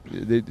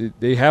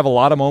 They have a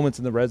lot of moments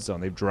in the red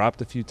zone. They've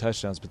dropped a few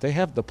touchdowns, but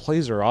the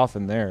plays are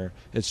often there.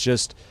 It's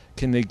just,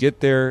 can they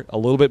get there a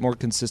little bit more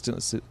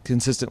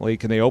consistently?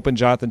 Can they open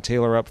Jonathan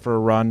Taylor up for a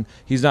run?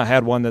 He's not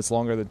had one that's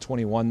longer than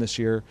 21 this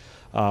year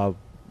on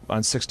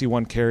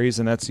 61 carries,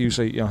 and that's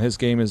usually his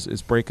game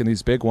is breaking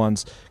these big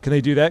ones. Can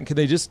they do that? And can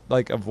they just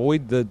like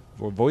avoid the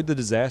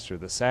disaster,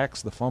 the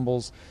sacks, the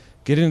fumbles,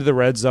 get into the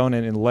red zone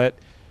and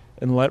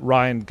let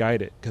Ryan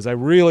guide it? Because I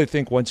really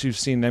think once you've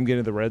seen them get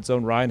into the red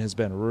zone, Ryan has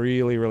been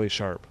really, really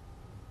sharp.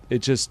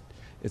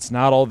 It's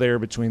not all there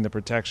between the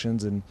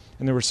protections, and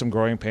there were some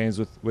growing pains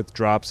with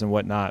drops and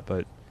whatnot,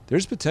 but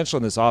there's potential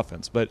in this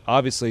offense. But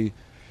obviously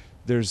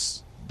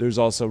there's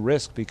also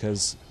risk,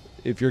 because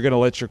if you're going to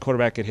let your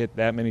quarterback get hit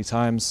that many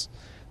times,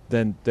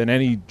 then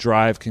any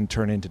drive can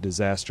turn into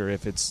disaster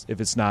if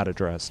it's not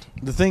addressed.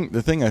 The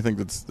thing I think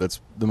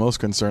that's the most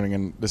concerning,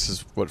 and this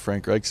is what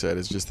Frank Reich said,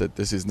 is just that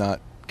this is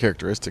not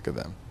characteristic of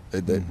them.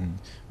 That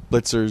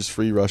blitzers,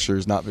 free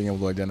rushers, not being able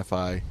to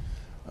identify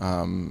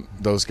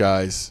those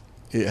guys,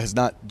 it has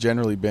not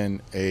generally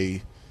been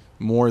a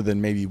more than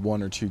maybe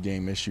 1 or 2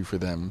 game issue for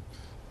them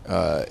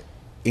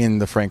in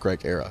the Frank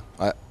Reich era.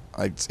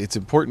 It's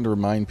important to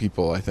remind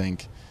people, I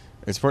think,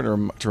 it's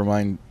important to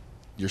remind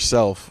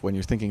yourself when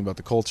you're thinking about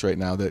the Colts right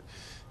now, that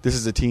this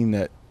is a team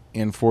that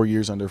in 4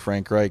 years under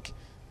Frank Reich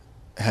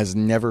has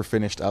never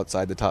finished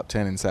outside the top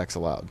 10 in sacks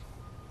allowed.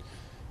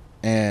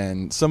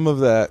 And some of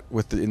that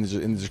in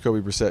the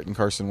Jacoby Brissett and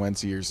Carson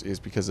Wentz years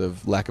is because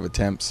of lack of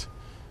attempts.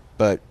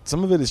 But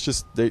some of it is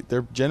just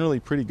they're generally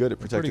pretty good at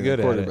protecting the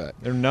quarterback.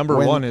 They're number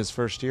one his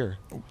first year.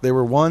 They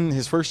were 1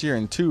 his first year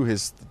and 2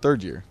 his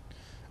third year.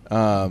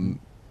 When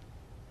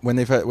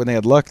they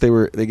had luck,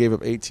 they gave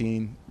up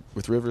 18.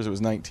 With Rivers, it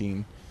was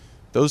 19.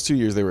 Those 2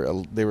 years they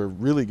were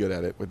really good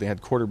at it. But they had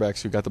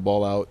quarterbacks who got the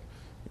ball out,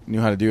 knew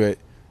how to do it.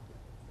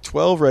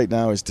 12 right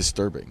now is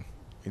disturbing.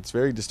 It's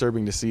very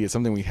disturbing to see. It's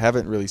something we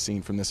haven't really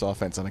seen from this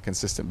offense on a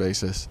consistent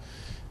basis.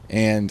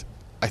 And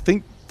I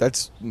think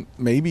that's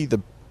maybe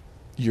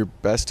your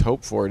best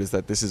hope for it, is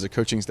that this is a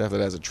coaching staff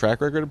that has a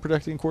track record of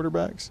protecting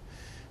quarterbacks,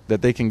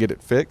 that they can get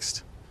it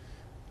fixed.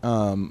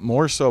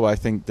 More so, I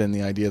think, than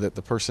the idea that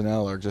the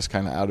personnel are just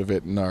kind of out of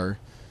it and are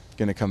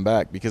going to come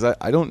back. Because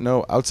I don't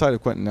know, outside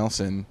of Quentin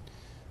Nelson,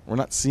 we're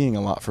not seeing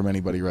a lot from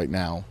anybody right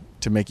now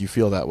to make you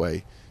feel that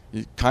way.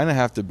 You kind of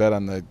have to bet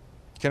on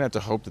you kind of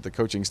have to hope that the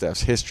coaching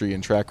staff's history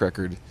and track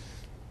record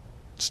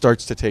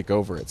starts to take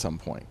over at some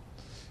point.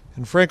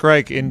 And Frank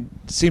Reich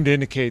seemed to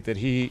indicate that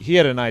he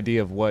had an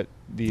idea of what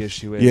the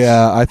issue is.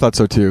 Yeah, I thought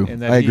so too.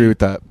 I agree with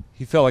that.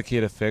 He felt like he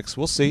had a fix.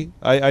 We'll see.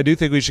 I do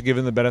think we should give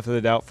him the benefit of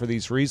the doubt for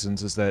these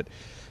reasons, is that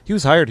he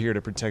was hired here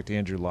to protect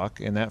Andrew Luck,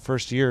 and that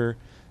first year,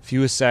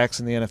 fewest sacks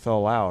in the NFL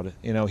allowed.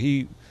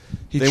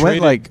 They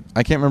went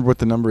I can't remember what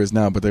the number is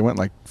now, but they went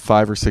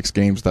 5 or 6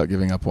 games without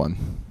giving up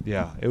one.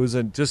 Yeah, it was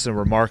just a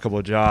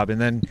remarkable job. And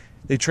then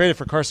they traded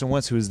for Carson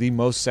Wentz, who was the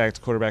most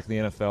sacked quarterback in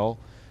the NFL,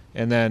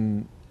 and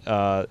then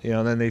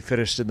then they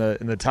finished in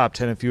the top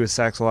 10 in fewest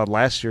sacks allowed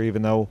last year,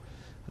 even though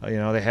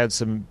they had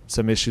some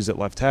issues at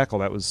left tackle.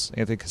 That was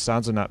Anthony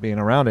Costanzo not being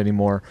around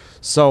anymore.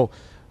 So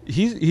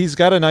he's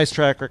got a nice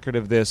track record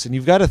of this, and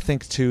you've got to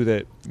think too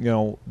that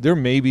there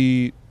may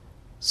be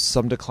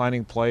some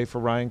declining play for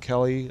Ryan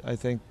Kelly. I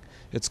think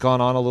it's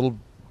gone on a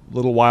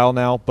little while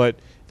now, but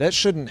that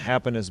shouldn't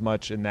happen as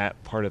much in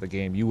that part of the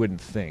game. You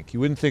wouldn't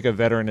think a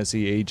veteran as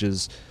he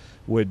ages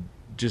would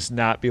just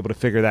not be able to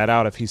figure that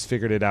out if he's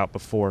figured it out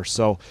before.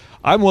 So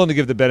I'm willing to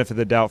give the benefit of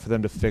the doubt for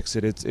them to fix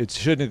it. It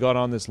shouldn't have gone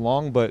on this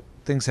long, but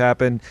things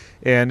happen,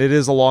 and it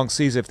is a long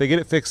season. If they get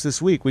it fixed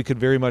this week, we could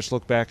very much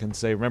look back and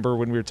say, remember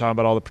when we were talking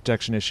about all the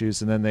protection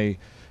issues, and then they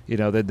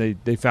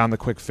found the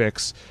quick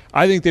fix.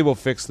 I think they will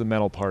fix the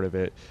mental part of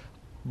it.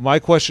 My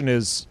question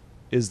is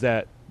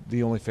that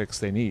the only fix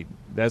they need?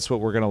 That's what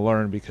we're going to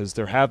learn, because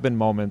there have been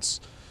moments,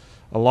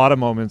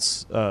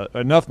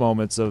 enough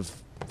moments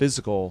of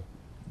physical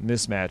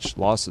mismatch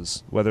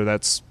losses, whether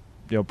that's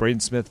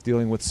Braden Smith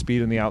dealing with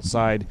speed on the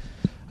outside,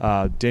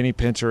 Danny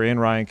Pinter and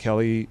Ryan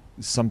Kelly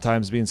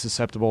sometimes being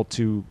susceptible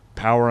to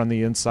power on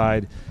the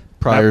inside.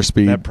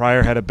 Speed.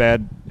 Pryor had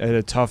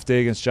a tough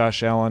day against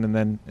Josh Allen,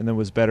 and then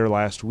was better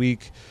last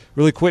week.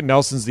 Really, Quentin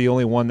Nelson's the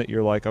only one that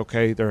you're like,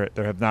 okay, there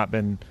have not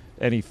been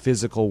any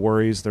physical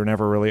worries. There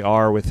never really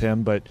are with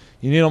him, but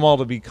you need them all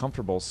to be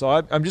comfortable. So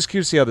I'm just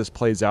curious to see how this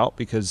plays out,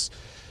 because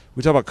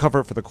we talk about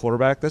comfort for the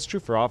quarterback. That's true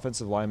for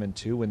offensive linemen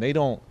too. When they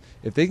don't,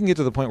 if they can get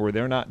to the point where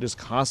they're not just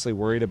constantly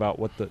worried about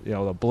what the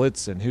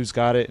blitz and who's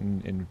got it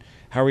and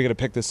how are we going to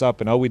pick this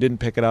up, and we didn't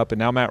pick it up, and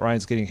now Matt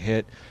Ryan's getting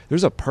hit.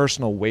 There's a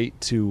personal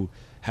weight to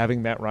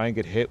having Matt Ryan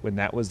get hit when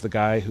that was the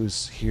guy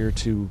who's here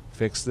to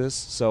fix this.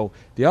 So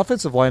the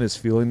offensive line is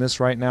feeling this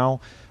right now.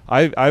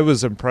 I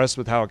was impressed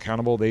with how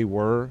accountable they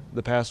were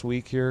the past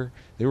week here.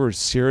 They were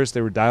serious.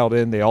 They were dialed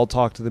in. They all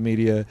talked to the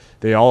media.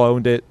 They all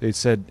owned it. They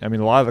said, a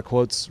lot of the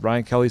quotes,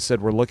 Ryan Kelly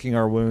said, we're licking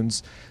our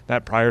wounds.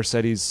 Matt Pryor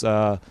said he's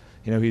trying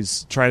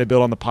to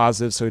build on the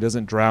positives so he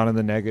doesn't drown in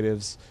the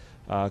negatives.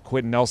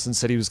 Quentin Nelson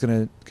said he was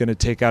going to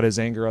take out his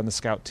anger on the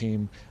scout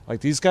team. Like,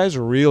 these guys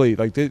are really,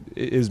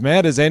 as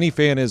mad as any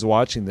fan is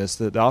watching this,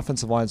 the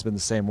offensive line's been the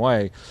same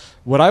way.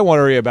 What I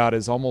worry about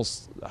is I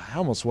almost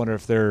wonder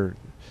if they're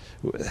 –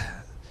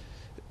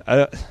 I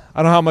don't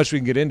know how much we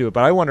can get into it,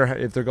 but I wonder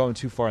if they're going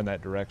too far in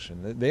that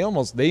direction.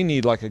 They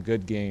need like a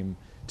good game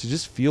to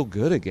just feel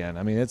good again.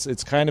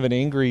 It's kind of an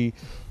angry,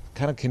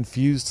 kind of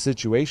confused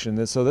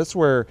situation. So this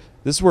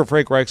is where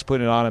Frank Reich's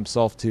putting it on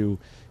himself to.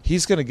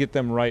 He's going to get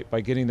them right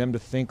by getting them to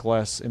think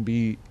less and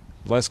be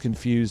less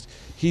confused.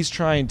 He's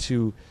trying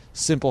to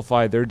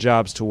simplify their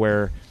jobs to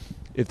where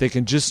if they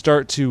can just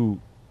start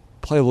to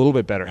play a little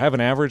bit better, have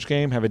an average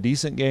game, have a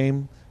decent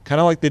game,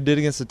 kind of like they did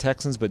against the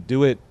Texans, but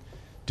do it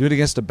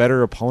against a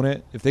better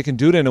opponent. If they can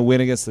do it in a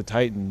win against the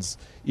Titans,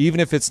 even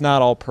if it's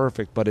not all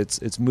perfect, but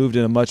it's moved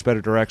in a much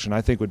better direction,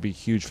 I think would be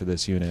huge for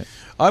this unit.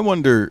 I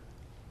wonder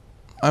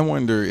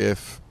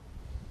if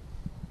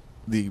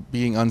the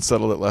being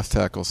unsettled at left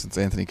tackle since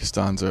Anthony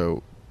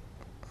Costanzo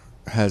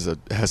has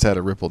had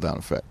a ripple down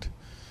effect.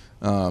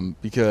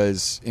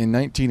 Because in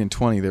 19 and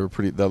 20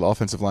 the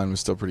offensive line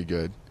was still pretty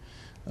good.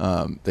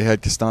 They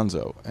had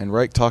Costanzo, and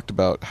Reich talked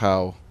about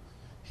how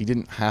he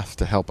didn't have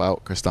to help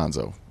out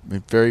Costanzo.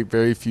 Very,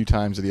 very few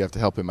times did he have to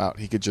help him out.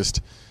 He could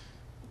just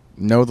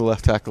know the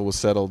left tackle was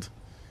settled.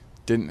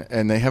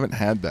 And they haven't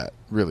had that,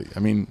 really.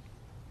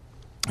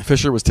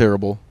 Fisher was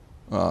terrible.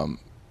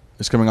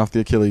 He's coming off the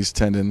Achilles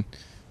tendon.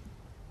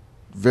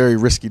 Very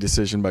risky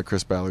decision by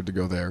Chris Ballard to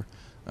go there,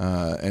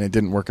 and it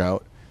didn't work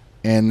out.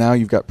 And now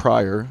you've got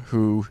Pryor,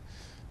 who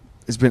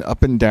has been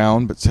up and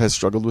down but has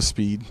struggled with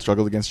speed,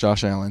 struggled against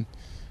Josh Allen.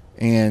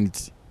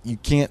 And you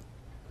can't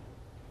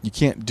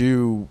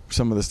do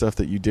some of the stuff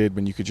that you did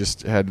when you could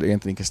just had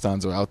Anthony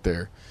Costanzo out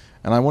there.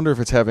 And I wonder if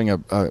it's having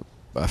a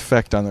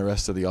effect on the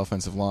rest of the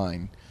offensive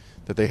line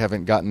that they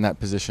haven't gotten that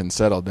position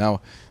settled.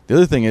 Now, the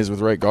other thing is with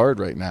right guard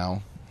right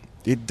now,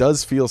 it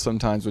does feel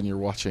sometimes when you're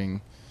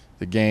watching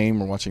the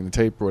game or watching the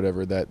tape or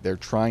whatever that they're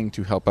trying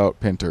to help out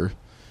Pinter,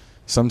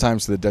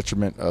 sometimes to the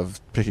detriment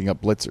of picking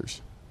up blitzers.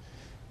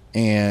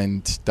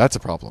 And that's a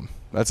problem.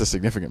 That's a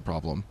significant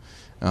problem.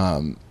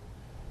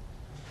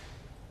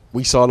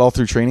 We saw it all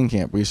through training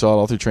camp.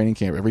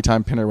 Every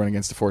time Pinter went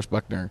against DeForest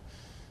Buckner,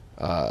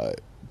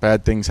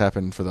 bad things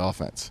happened for the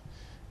offense.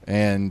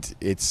 And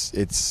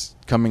it's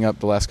coming up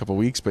the last couple of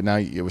weeks, but now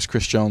it was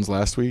Chris Jones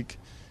last week.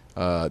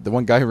 The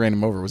one guy who ran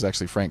him over was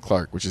actually Frank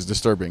Clark, which is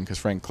disturbing because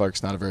Frank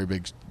Clark's not a very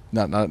big,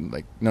 not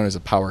like known as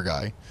a power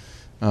guy.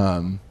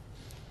 And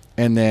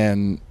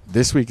then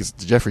this week it's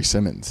Jeffrey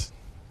Simmons.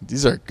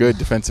 These are good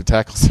defensive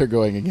tackles they're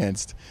going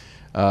against.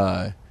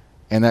 And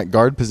that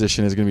guard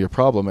position is going to be a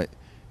problem.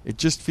 It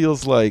just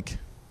feels like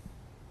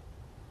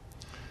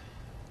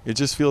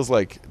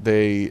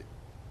they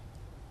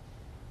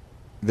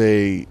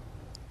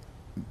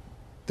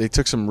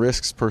took some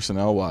risks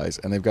personnel wise,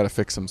 and they've got to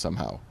fix them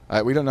somehow.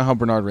 We don't know how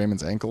Bernard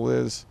Raymond's ankle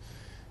is.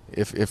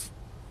 If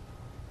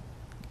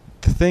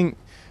the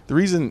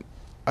reason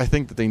I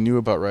think that they knew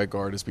about right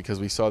guard is because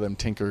we saw them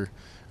tinker.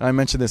 And I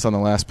mentioned this on the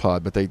last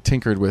pod, but they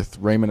tinkered with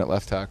Raymond at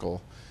left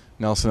tackle,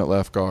 Nelson at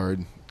left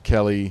guard,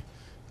 Kelly,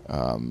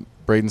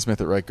 Braden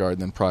Smith at right guard,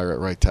 and then Pryor at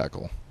right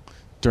tackle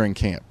during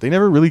camp. They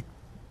never really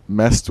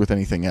messed with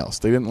anything else.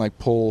 They didn't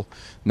pull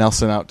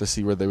Nelson out to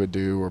see what they would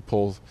do or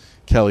pull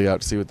Kelly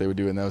out to see what they would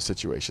do in those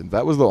situations.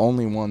 That was the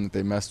only one that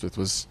they messed with,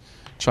 was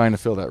trying to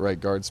fill that right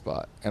guard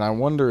spot. And I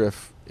wonder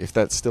if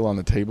that's still on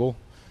the table,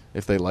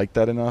 if they like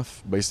that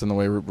enough based on the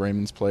way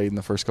Raymond's played in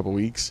the first couple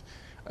weeks.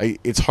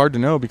 It's hard to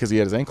know because he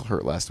had his ankle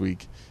hurt last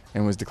week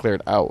and was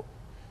declared out.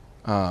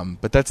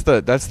 But that's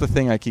the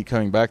thing I keep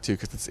coming back to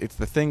because it's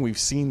the thing we've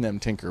seen them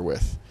tinker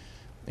with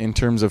in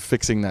terms of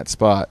fixing that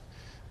spot.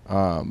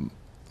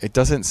 It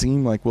doesn't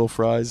seem like Will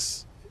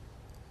Fries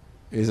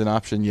is an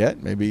option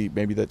yet. Maybe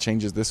that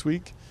changes this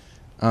week.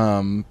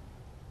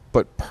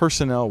 But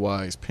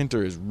personnel-wise,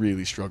 Pinter has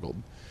really struggled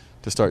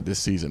to start this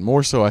season,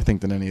 more so I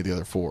think than any of the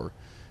other four.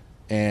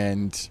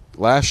 And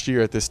last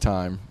year at this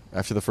time,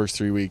 after the first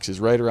 3 weeks, is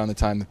right around the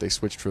time that they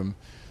switched from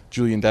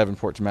Julian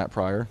Davenport to Matt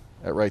Pryor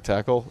at right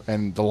tackle,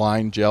 and the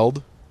line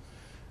gelled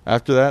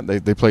after that.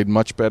 They played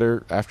much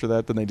better after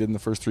that than they did in the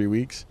first 3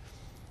 weeks.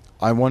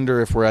 I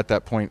wonder if we're at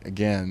that point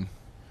again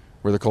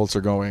where the Colts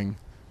are going,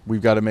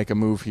 we've got to make a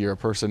move here, a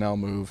personnel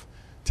move,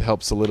 to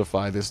help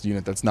solidify this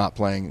unit that's not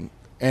playing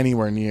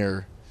anywhere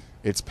near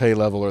its pay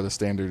level or the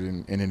standard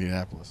in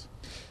Indianapolis.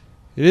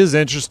 It is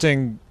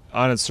interesting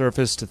on its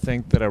surface to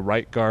think that a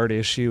right guard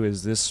issue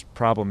is this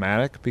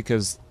problematic,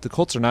 because the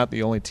Colts are not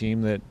the only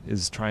team that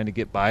is trying to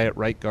get by at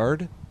right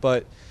guard.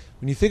 But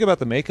when you think about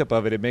the makeup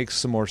of it, it makes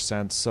some more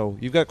sense. So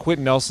you've got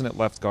Quentin Nelson at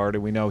left guard,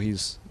 and we know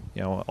he's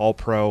all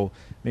pro,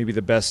 maybe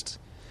the best.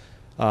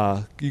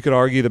 You could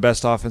argue the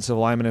best offensive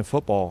lineman in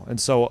football.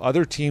 And so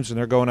other teams, when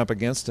they're going up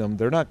against him,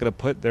 they're not going to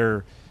put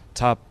their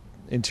top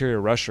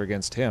interior rusher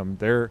against him.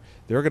 They're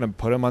going to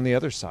put him on the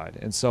other side.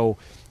 And so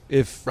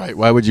right,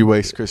 why would you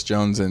waste Chris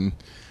Jones and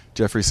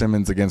Jeffrey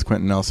Simmons against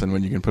Quentin Nelson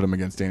when you can put him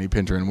against Danny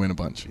Pinter and win a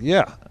bunch?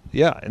 Yeah.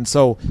 And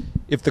so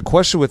if the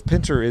question with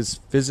Pinter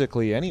is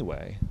physically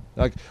anyway,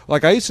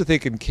 like I used to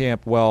think in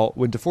camp, well,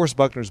 when DeForest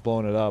Buckner's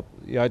blowing it up,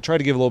 I try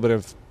to give a little bit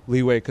of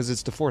leeway because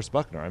it's DeForest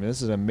Buckner. I mean,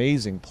 this is an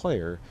amazing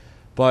player,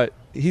 but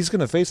he's going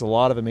to face a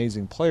lot of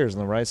amazing players on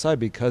the right side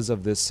because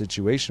of this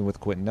situation with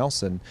Quentin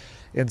Nelson.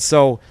 And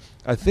so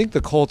I think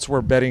the Colts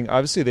were betting –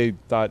 obviously they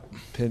thought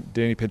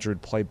Danny Pinter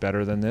would play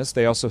better than this.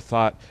 They also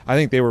thought – I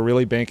think they were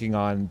really banking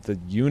on the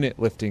unit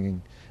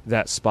lifting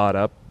that spot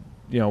up,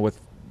 with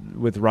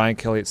Ryan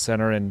Kelly at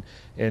center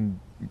and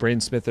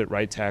Braden Smith at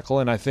right tackle.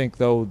 And I think,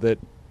 though, that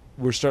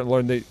we're starting to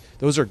learn that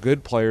those are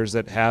good players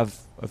that have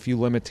a few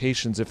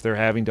limitations if they're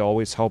having to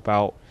always help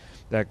out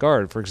that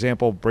guard. For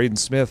example, Braden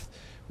Smith –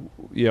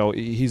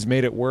 he's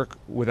made it work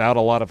without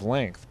a lot of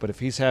length. But if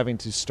he's having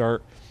to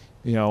start,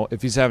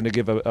 if he's having to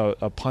give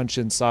a punch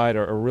inside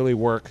or really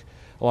work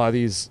a lot of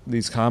these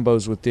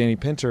combos with Danny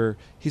Pinter,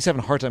 he's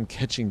having a hard time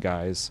catching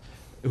guys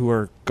who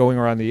are going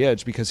around the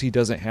edge because he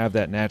doesn't have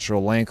that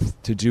natural length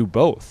to do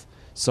both.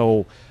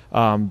 So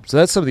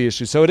that's some of the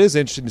issues. So it is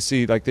interesting to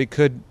see,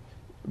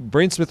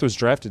 Braden Smith was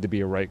drafted to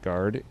be a right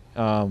guard.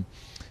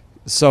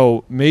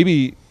 So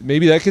maybe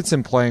that gets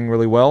him playing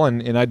really well,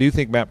 and I do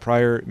think Matt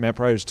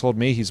Pryor's told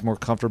me he's more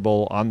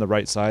comfortable on the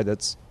right side.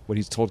 That's what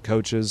he's told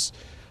coaches.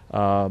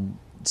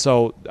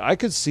 So I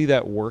could see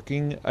that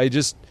working. They're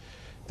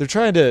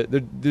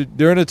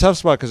in a tough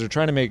spot because they're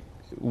trying to make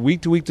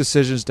week-to-week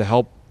decisions to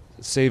help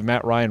save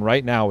Matt Ryan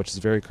right now, which is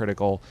very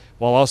critical,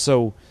 while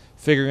also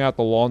figuring out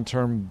the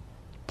long-term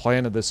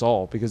plan of this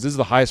all, because this is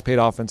the highest-paid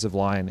offensive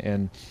line,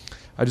 and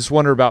I just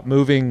wonder about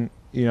moving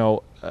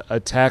a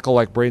tackle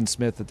like Braden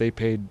Smith that they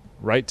paid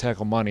right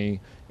tackle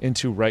money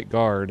into right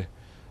guard,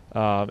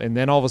 and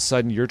then all of a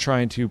sudden you're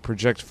trying to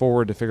project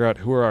forward to figure out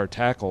who are our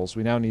tackles.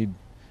 We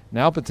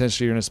now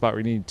potentially you're in a spot where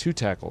you need two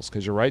tackles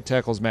because your right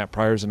tackle is Matt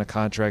Pryor's in a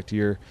contract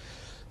year.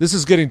 This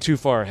is getting too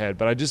far ahead,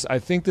 but I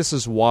think this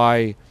is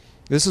why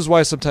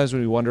sometimes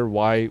when we wonder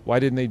why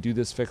didn't they do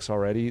this fix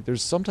already,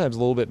 there's sometimes a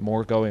little bit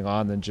more going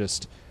on than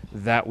just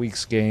that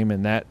week's game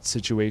and that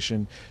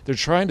situation. They're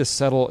trying to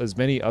settle as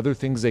many other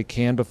things they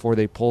can before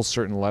they pull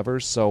certain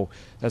levers. So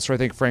that's where I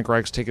think Frank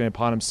Reich's taken it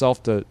upon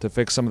himself to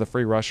fix some of the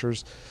free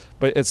rushers.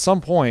 But at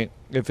some point,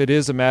 if it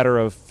is a matter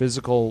of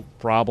physical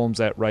problems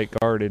at right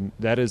guard, and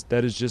that is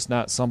just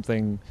not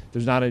something,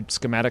 there's not a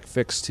schematic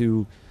fix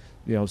to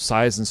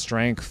size and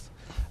strength,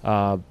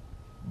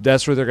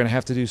 that's where they're going to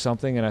have to do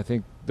something. And I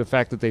think the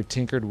fact that they've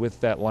tinkered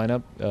with that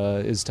lineup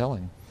is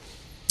telling.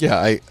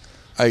 Yeah,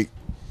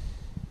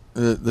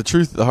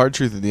 the hard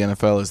truth of the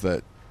NFL is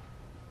that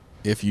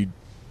if you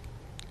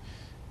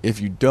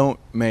don't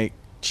make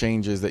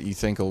changes that you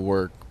think will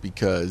work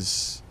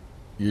because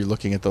you're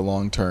looking at the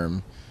long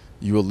term,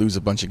 you will lose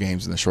a bunch of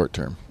games in the short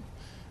term.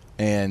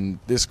 And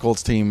this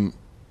Colts team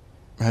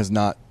has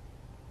not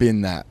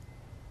been that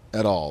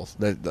at all.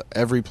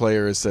 Every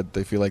player has said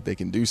they feel like they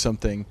can do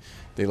something.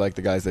 They like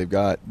the guys they've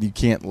got. You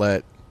can't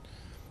worry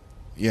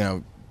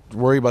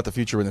about the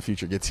future when the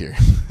future gets here.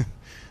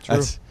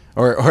 True.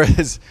 Or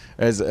as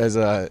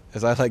I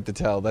like to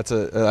tell,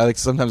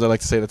 sometimes I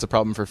like to say that's a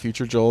problem for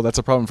future Joel. That's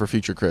a problem for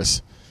future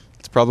Chris.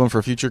 It's a problem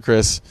for future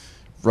Chris.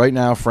 Right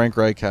now, Frank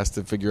Reich has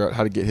to figure out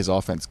how to get his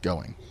offense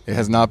going. It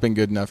has not been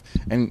good enough.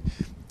 And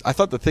I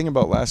thought the thing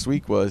about last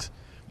week was,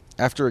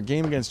 after a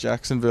game against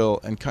Jacksonville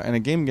and a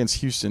game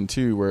against Houston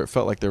too, where it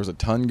felt like there was a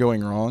ton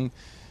going wrong,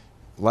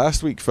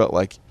 last week it felt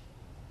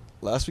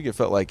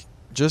like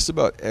just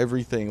about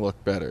everything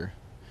looked better.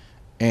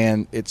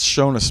 And it's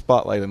shown a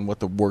spotlight on what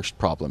the worst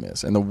problem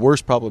is. And the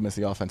worst problem is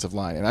the offensive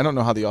line. And I don't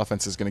know how the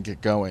offense is going to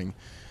get going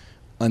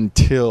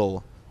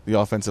until the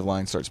offensive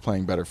line starts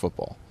playing better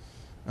football,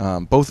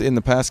 both in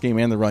the pass game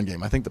and the run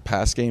game. I think the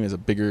pass game is a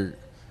bigger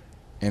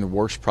and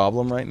worse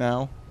problem right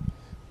now.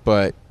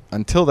 But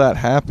until that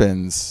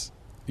happens,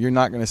 you're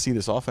not going to see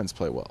this offense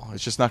play well.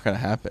 It's just not going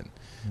to happen.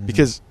 Mm-hmm.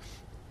 Because,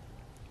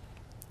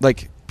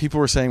 people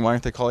were saying, why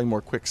aren't they calling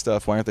more quick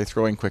stuff? Why aren't they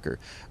throwing quicker?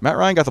 Matt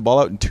Ryan got the ball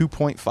out in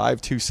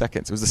 2.52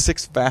 seconds. It was the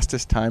sixth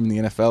fastest time in the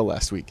NFL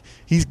last week.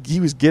 He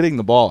was getting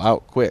the ball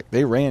out quick.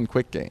 They ran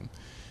quick game.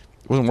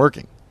 It wasn't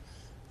working,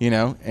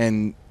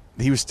 and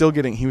he was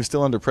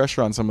still under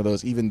pressure on some of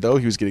those, even though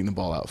he was getting the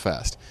ball out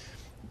fast.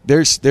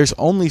 There's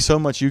only so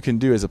much you can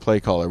do as a play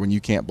caller when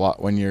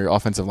when your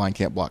offensive line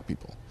can't block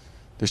people.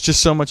 There's just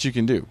so much you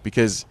can do,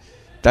 because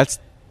that's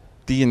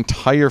the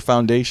entire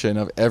foundation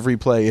of every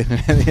play in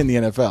the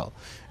NFL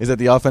is that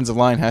the offensive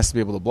line has to be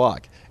able to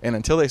block. And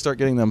until they start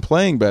getting them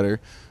playing better,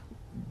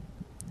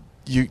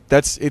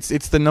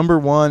 it's the number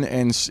one,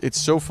 and it's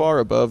so far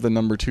above the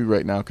number two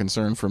right now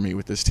concern for me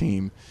with this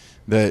team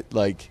that,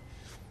 like,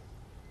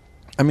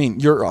 I mean,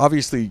 you're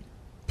obviously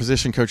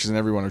position coaches and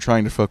everyone are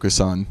trying to focus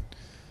on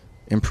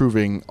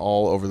improving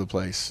all over the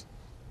place,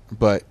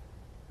 but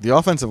the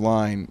offensive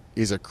line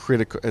is a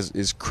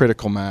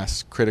critical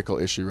mass, critical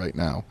issue right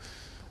now,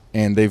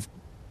 and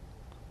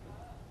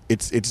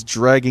it's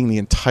dragging the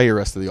entire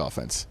rest of the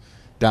offense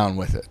down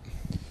with it.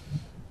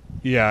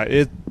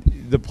 Yeah,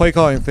 the play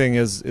calling thing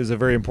is a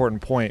very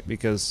important point,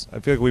 because I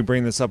feel like we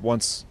bring this up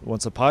once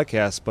a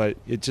podcast, but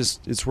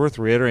it's worth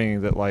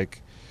reiterating that,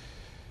 like,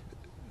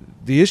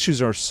 the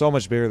issues are so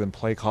much bigger than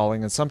play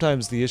calling, and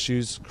sometimes the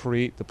issues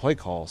create the play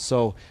call.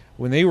 So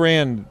when they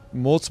ran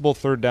multiple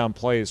third down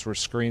plays were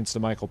screens to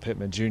Michael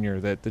Pittman Jr.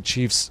 that the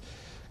Chiefs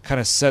kind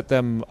of set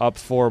them up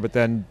for, but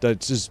then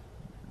just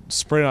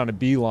sprint on a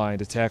beeline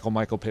to tackle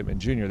Michael Pittman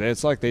Jr.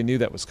 It's like they knew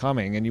that was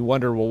coming, and you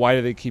wonder, well, why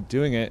do they keep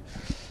doing it?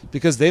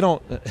 Because they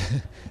don't.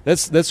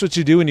 That's what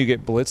you do when you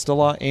get blitzed a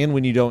lot, and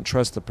when you don't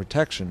trust the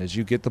protection, is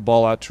you get the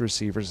ball out to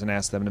receivers and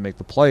ask them to make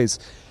the plays.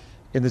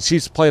 And the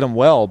Chiefs played them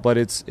well, but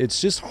it's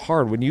just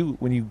hard when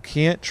you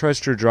can't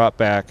trust your drop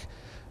back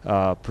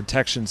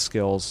protection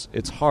skills.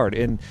 It's hard.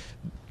 And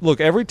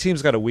look, every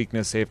team's got a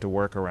weakness they have to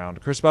work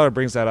around. Chris Ballard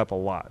brings that up a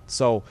lot.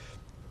 So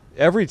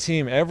every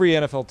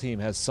NFL team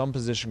has some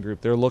position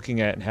group they're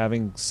looking at and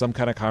having some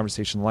kind of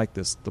conversation like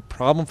this. The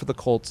problem for the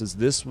Colts is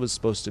this was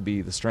supposed to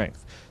be the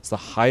strength. It's the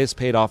highest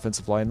paid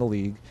offensive line in the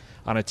league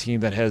on a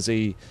team that has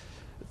a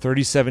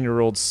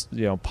 37-year-old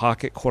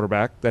pocket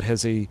quarterback, that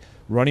has a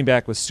running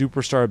back with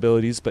superstar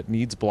abilities but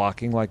needs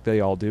blocking like they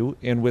all do,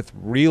 and with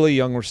really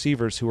young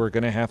receivers who are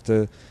going to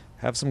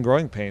have some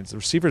growing pains. The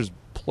receivers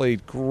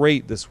played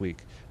great this week,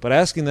 but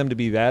asking them to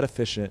be that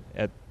efficient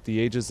at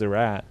the ages they're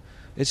at,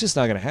 it's just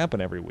not going to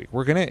happen every week.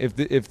 We're gonna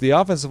if the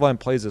offensive line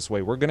plays this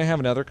way, we're going to have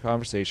another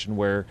conversation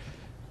where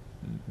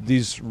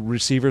these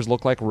receivers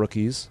look like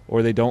rookies,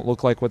 or they don't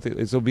look like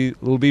it'll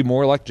be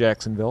more like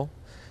Jacksonville,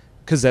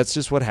 because that's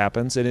just what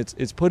happens, and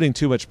it's putting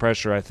too much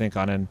pressure, I think,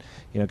 on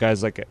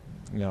guys like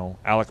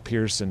Alec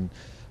Pierce and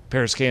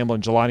Paris Campbell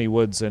and Jelani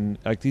Woods, and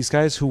like these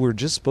guys who were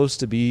just supposed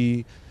to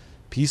be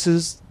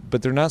pieces,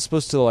 but they're not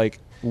supposed to like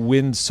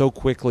win so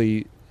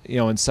quickly,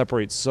 and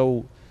separate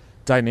so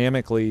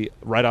dynamically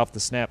right off the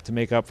snap to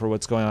make up for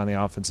what's going on in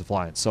the offensive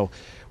line. So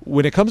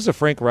when it comes to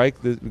Frank Reich,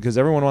 because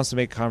everyone wants to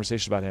make a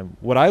conversation about him,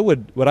 what I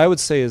would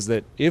say is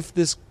that if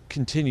this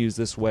continues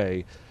this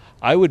way,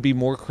 I would be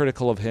more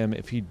critical of him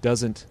if he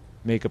doesn't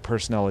make a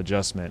personnel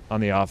adjustment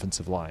on the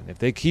offensive line. If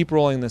they keep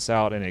rolling this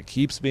out and it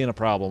keeps being a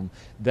problem,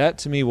 that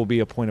to me will be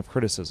a point of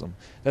criticism.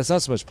 That's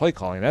not so much play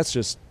calling. That's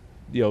just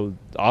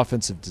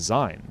offensive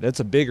design.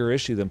 That's a bigger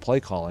issue than play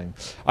calling.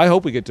 I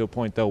hope we get to a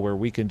point, though, where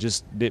we can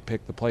just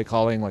nitpick the play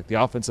calling, like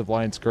the offensive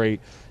line's great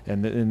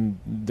and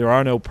there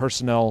are no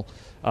personnel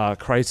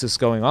crisis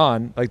going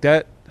on like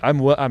that.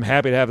 I'm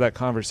happy to have that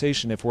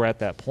conversation if we're at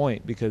that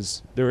point,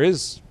 because there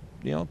is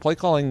play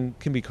calling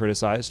can be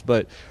criticized,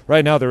 but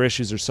right now their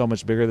issues are so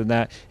much bigger than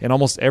that. And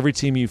almost every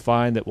team you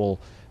find that will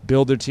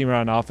build their team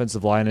around an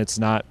offensive line,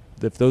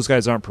 if those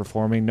guys aren't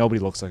performing, nobody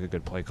looks like a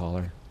good play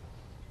caller.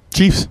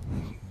 Chiefs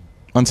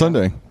on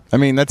Sunday. I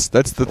mean, that's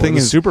the thing.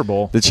 The Super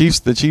Bowl. The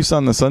Chiefs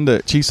on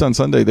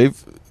Sunday.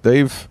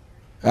 They've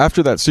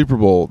after that Super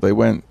Bowl, they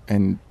went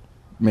and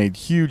made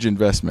huge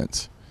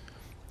investments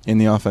in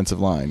the offensive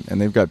line, and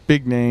they've got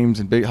big names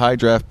and big high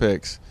draft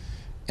picks,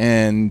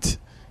 and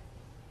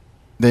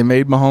they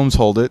made Mahomes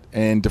hold it,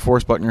 and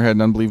DeForest Buckner had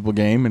an unbelievable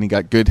game, and he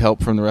got good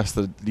help from the rest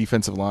of the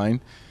defensive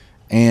line.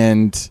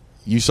 And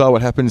you saw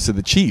what happens to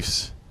the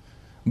Chiefs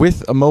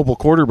with a mobile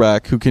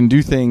quarterback who can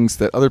do things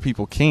that other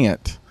people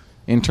can't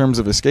in terms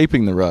of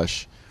escaping the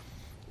rush.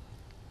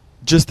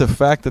 Just the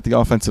fact that the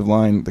offensive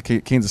line, the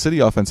Kansas City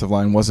offensive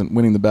line, wasn't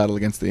winning the battle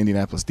against the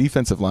Indianapolis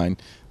defensive line,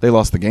 they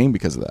lost the game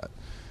because of that.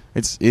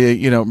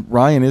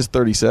 Ryan is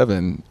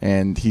 37,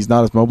 and he's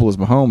not as mobile as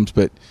Mahomes,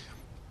 but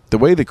the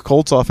way the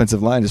Colts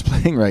offensive line is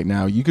playing right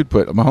now, you could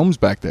put Mahomes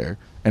back there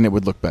and it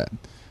would look bad,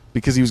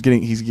 because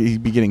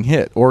he'd be getting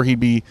hit, or he'd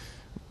be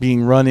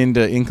being run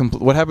into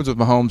incomplete. What happens with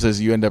Mahomes is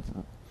you end up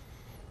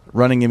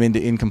running him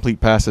into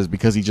incomplete passes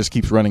because he just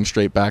keeps running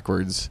straight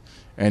backwards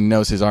and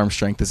knows his arm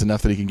strength is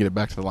enough that he can get it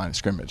back to the line of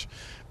scrimmage.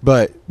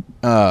 But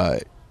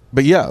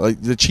yeah,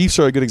 like the Chiefs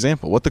are a good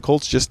example. What the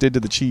Colts just did to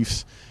the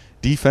Chiefs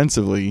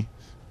defensively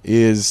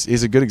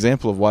is a good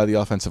example of why the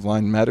offensive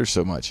line matters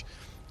so much.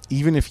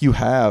 Even if you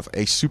have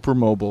a super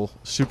mobile,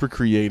 super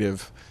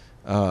creative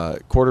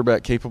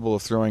quarterback capable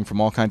of throwing from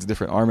all kinds of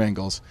different arm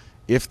angles,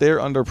 if they're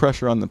under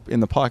pressure in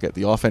the pocket,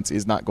 the offense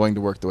is not going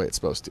to work the way it's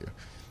supposed to.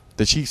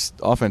 The Chiefs'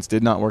 offense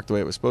did not work the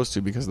way it was supposed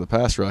to because of the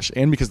pass rush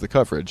and because of the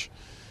coverage.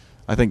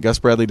 I think Gus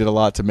Bradley did a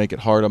lot to make it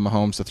hard on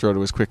Mahomes to throw to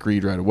his quick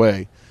read right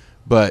away,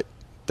 but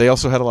they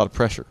also had a lot of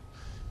pressure.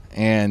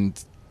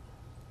 And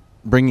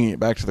bringing it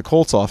back to the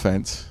Colts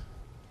offense,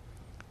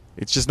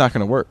 it's just not going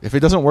to work. If it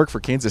doesn't work for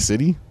Kansas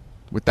City,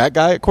 with that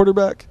guy at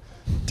quarterback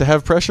to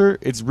have pressure,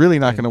 it's really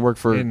not going to work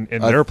for in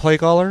their play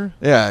caller.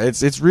 Yeah,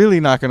 it's really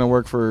not going to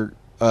work for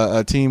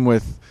a team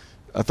with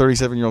a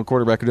 37-year-old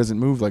quarterback who doesn't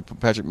move like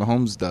Patrick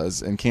Mahomes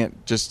does and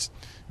can't just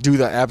do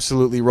the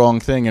absolutely wrong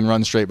thing and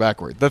run straight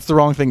backward. That's the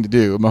wrong thing to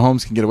do.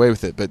 Mahomes can get away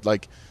with it, but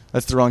like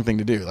that's the wrong thing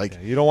to do. Like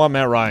you don't want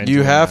Matt Ryan.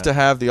 You have to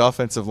have the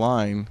offensive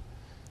line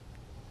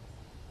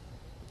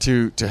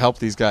to help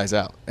these guys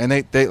out. And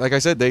they like I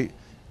said,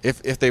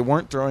 if they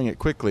weren't throwing it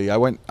quickly, I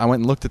went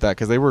and looked at that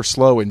because they were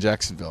slow in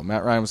Jacksonville.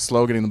 Matt Ryan was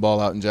slow getting the ball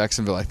out in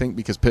Jacksonville. I think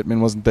because Pittman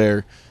wasn't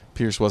there,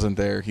 Pierce wasn't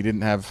there. He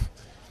didn't have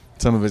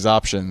some of his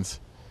options.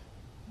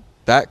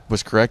 That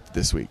was corrected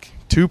this week.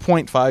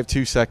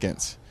 2.52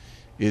 seconds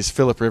is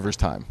Phillip Rivers'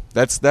 time.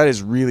 That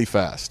is really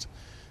fast.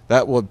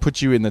 That will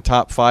put you in the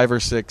top 5 or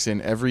 6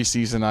 in every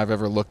season I've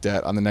ever looked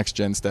at on the next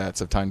gen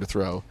stats of time to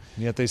throw.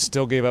 And yet they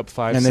still gave up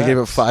 5 sacks. And they gave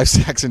up 5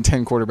 sacks and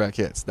 10 quarterback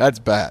hits. That's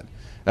bad.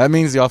 That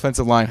means the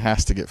offensive line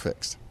has to get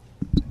fixed.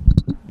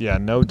 Yeah,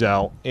 no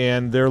doubt.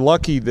 And they're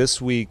lucky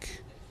this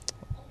week,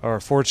 or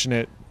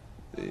fortunate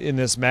in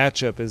this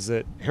matchup, is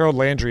that Harold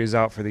Landry is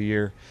out for the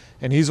year,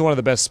 and he's one of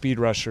the best speed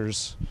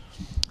rushers.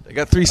 They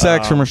got 3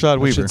 sacks from Rashad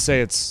Weaver. I should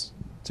say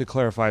to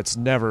clarify, it's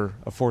never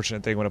a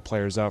fortunate thing when a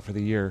player's out for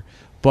the year.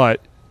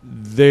 But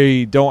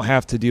they don't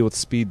have to deal with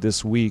speed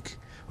this week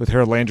with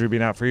Harold Landry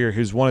being out for a year.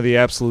 He's one of the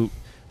absolute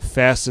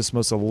fastest,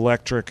 most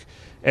electric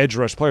edge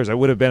rush players. That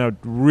would have been a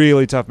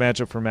really tough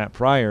matchup for Matt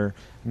Pryor.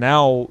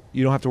 Now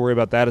you don't have to worry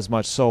about that as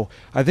much. So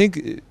I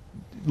think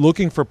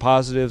looking for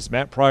positives,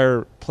 Matt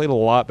Pryor played a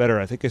lot better.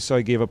 I think I saw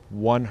he gave up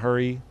 1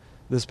 hurry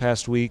this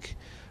past week.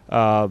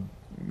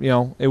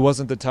 It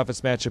wasn't the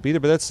toughest matchup either,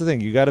 but that's the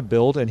thing. You got to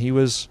build, and he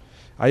was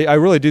I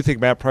really do think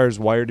Matt Pryor's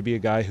wired to be a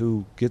guy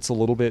who gets a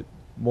little bit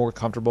more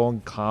comfortable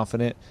and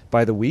confident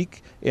by the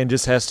week and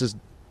just has to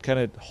kind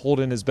of hold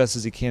in as best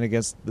as he can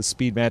against the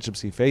speed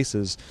matchups he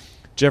faces.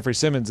 Jeffrey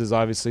Simmons is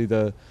obviously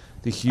the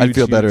huge. I'd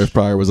feel better if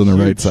Pryor was on the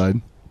right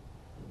side.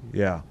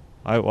 Yeah,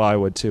 I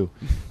would too.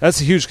 That's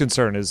a huge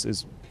concern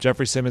is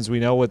Jeffrey Simmons. We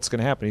know what's going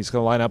to happen. He's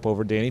going to line up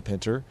over Danny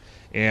Pinter,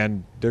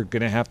 and they're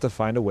going to have to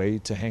find a way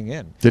to hang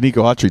in.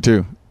 Danico Autry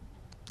too.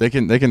 They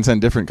can send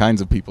different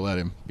kinds of people at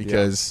him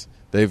because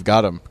they've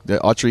got him.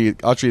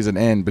 Autry is an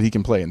end, but he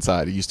can play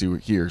inside. He used to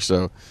here,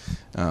 so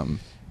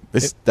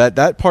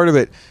that part of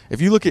it. If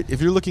you're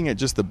looking at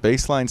just the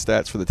baseline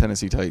stats for the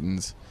Tennessee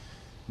Titans,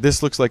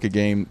 this looks like a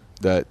game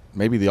that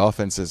maybe the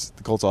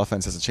Colts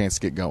offense has a chance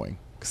to get going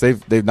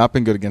because they've not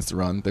been good against the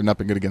run. They've not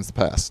been good against the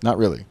pass. Not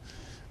really.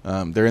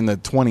 They're in the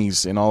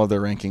 20s in all of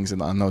their rankings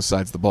on those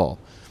sides of the ball.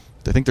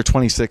 I think they're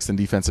 26th in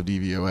defensive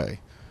DVOA.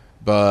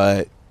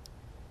 But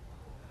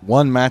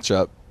one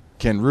matchup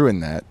can ruin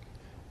that,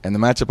 and the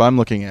matchup I'm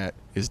looking at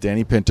is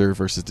Danny Pinter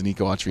versus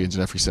Danico Autry and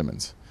Jeffrey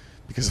Simmons.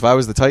 Because if I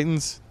was the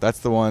Titans, that's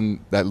the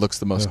one that looks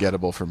the most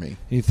gettable for me.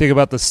 You think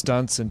about the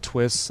stunts and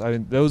twists. I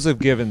mean, those have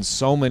given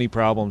so many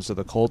problems to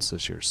the Colts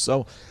this year.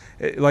 So,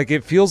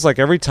 it feels like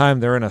every time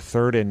they're in a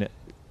third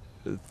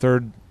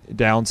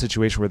down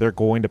situation where they're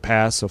going to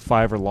pass, so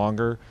 5 or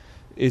longer,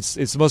 it's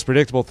the most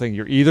predictable thing.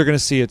 You're either going to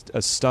see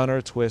a stun or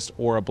a twist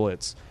or a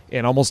blitz.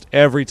 And almost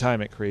every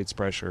time it creates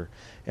pressure.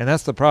 And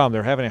that's the problem.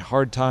 They're having a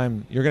hard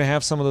time. You're going to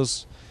have some of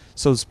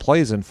those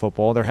plays in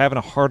football. They're having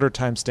a harder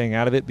time staying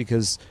out of it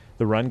because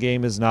the run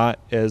game is not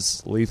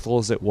as lethal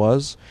as it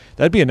was.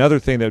 That'd be another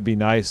thing that would be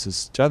nice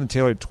is Jonathan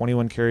Taylor had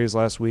 21 carries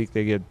last week.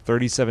 They get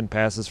 37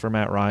 passes for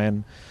Matt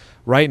Ryan.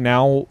 Right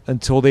now,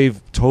 until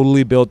they've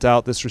totally built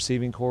out this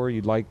receiving core,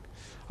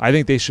 I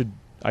think they should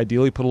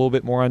ideally put a little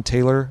bit more on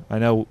Taylor. I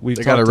know they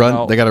got to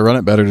run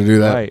it better to do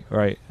that.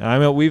 Right. And I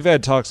mean, we've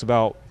had talks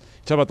about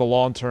the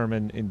long term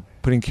and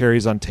putting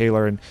carries on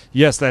Taylor, and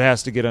yes, that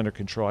has to get under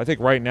control. I think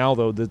right now,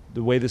 though, the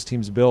way this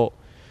team's built,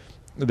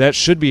 that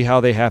should be how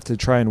they have to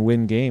try and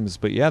win games.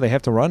 But yeah, they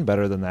have to run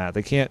better than that.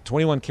 They can't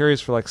 21 carries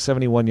for like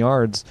 71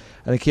 yards.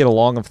 I think he had a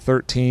long of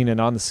 13, and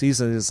on the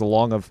season is a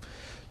long of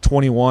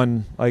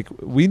 21. Like,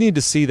 we need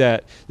to see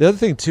that. The other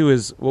thing too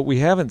is what we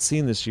haven't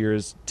seen this year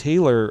is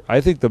Taylor. I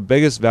think the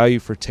biggest value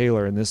for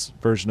Taylor in this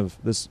version of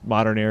this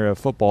modern era of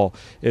football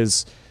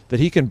is that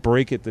he can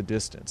break it the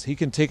distance. He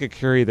can take a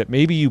carry that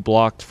maybe you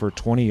blocked for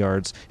 20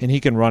 yards, and he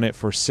can run it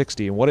for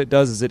 60. And what it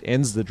does is it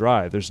ends the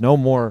drive. There's no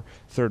more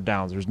third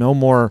downs. There's no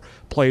more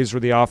plays where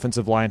the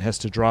offensive line has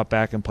to drop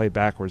back and play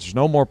backwards. There's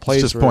no more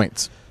plays it's just where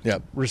points.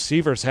 Yep.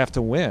 Receivers have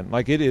to win.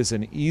 Like, it is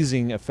an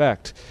easing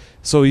effect.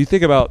 So you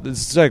think about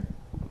this is like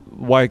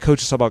why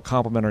coaches talk about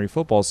complementary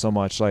football so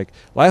much. Like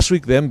last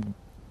week, them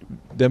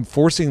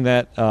forcing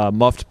that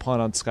muffed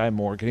punt on Sky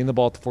Moore, getting the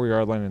ball at the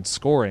 4-yard line and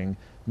scoring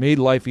made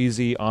life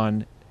easy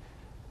on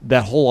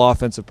that whole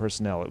offensive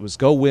personnel. It was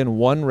go win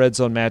one red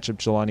zone matchup.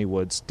 Jelani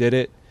Woods did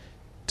it.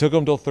 Took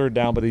them till third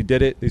down, but he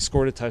did it. They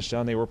scored a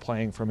touchdown. They were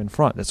playing from in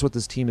front. That's what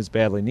this team has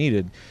badly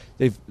needed.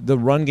 The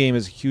run game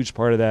is a huge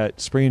part of that.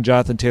 Springing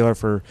Jonathan Taylor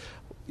for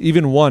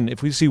even one.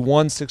 If we see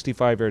one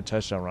 65-yard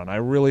touchdown run, I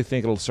really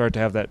think it'll start to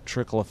have that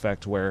trickle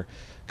effect where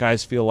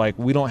guys feel like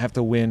we don't have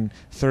to win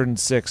 3rd and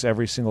 6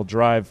 every single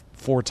drive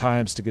 4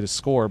 times to get a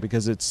score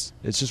because it's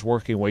just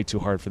working way too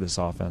hard for this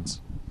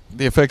offense.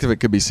 The effect of it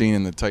could be seen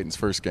in the Titans'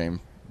 first game.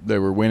 They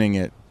were winning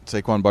it.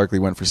 Saquon Barkley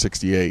went for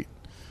 68,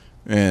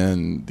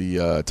 and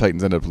the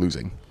Titans ended up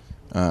losing.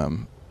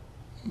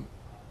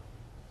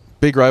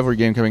 Big rivalry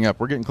game coming up.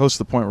 We're getting close to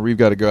the point where we've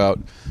got to go out.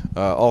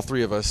 All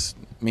three of us,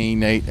 me,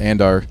 Nate,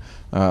 and our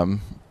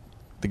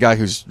the guy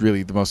who's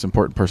really the most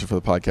important person for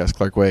the podcast,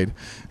 Clark Wade,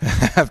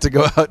 have to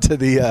go out to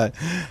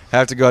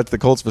the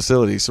Colts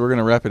facility. So we're going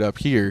to wrap it up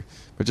here.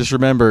 But just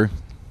remember,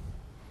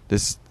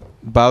 this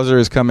Bowser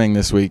is coming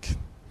this week.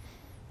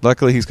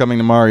 Luckily, he's coming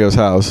to Mario's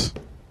house.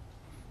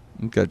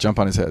 You've got to jump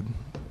on his head.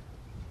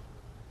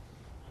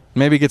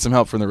 Maybe get some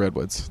help from the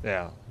Redwoods.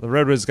 Yeah, the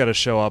Redwoods got to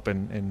show up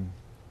and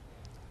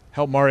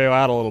help Mario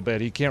out a little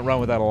bit. He can't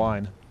run without a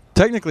line.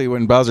 Technically,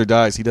 when Bowser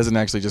dies, he doesn't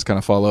actually just kind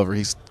of fall over.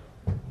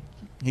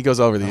 He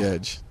goes over the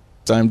edge.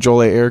 So I'm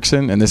Joel A.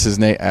 Erickson, and this is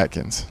Nate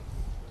Atkins.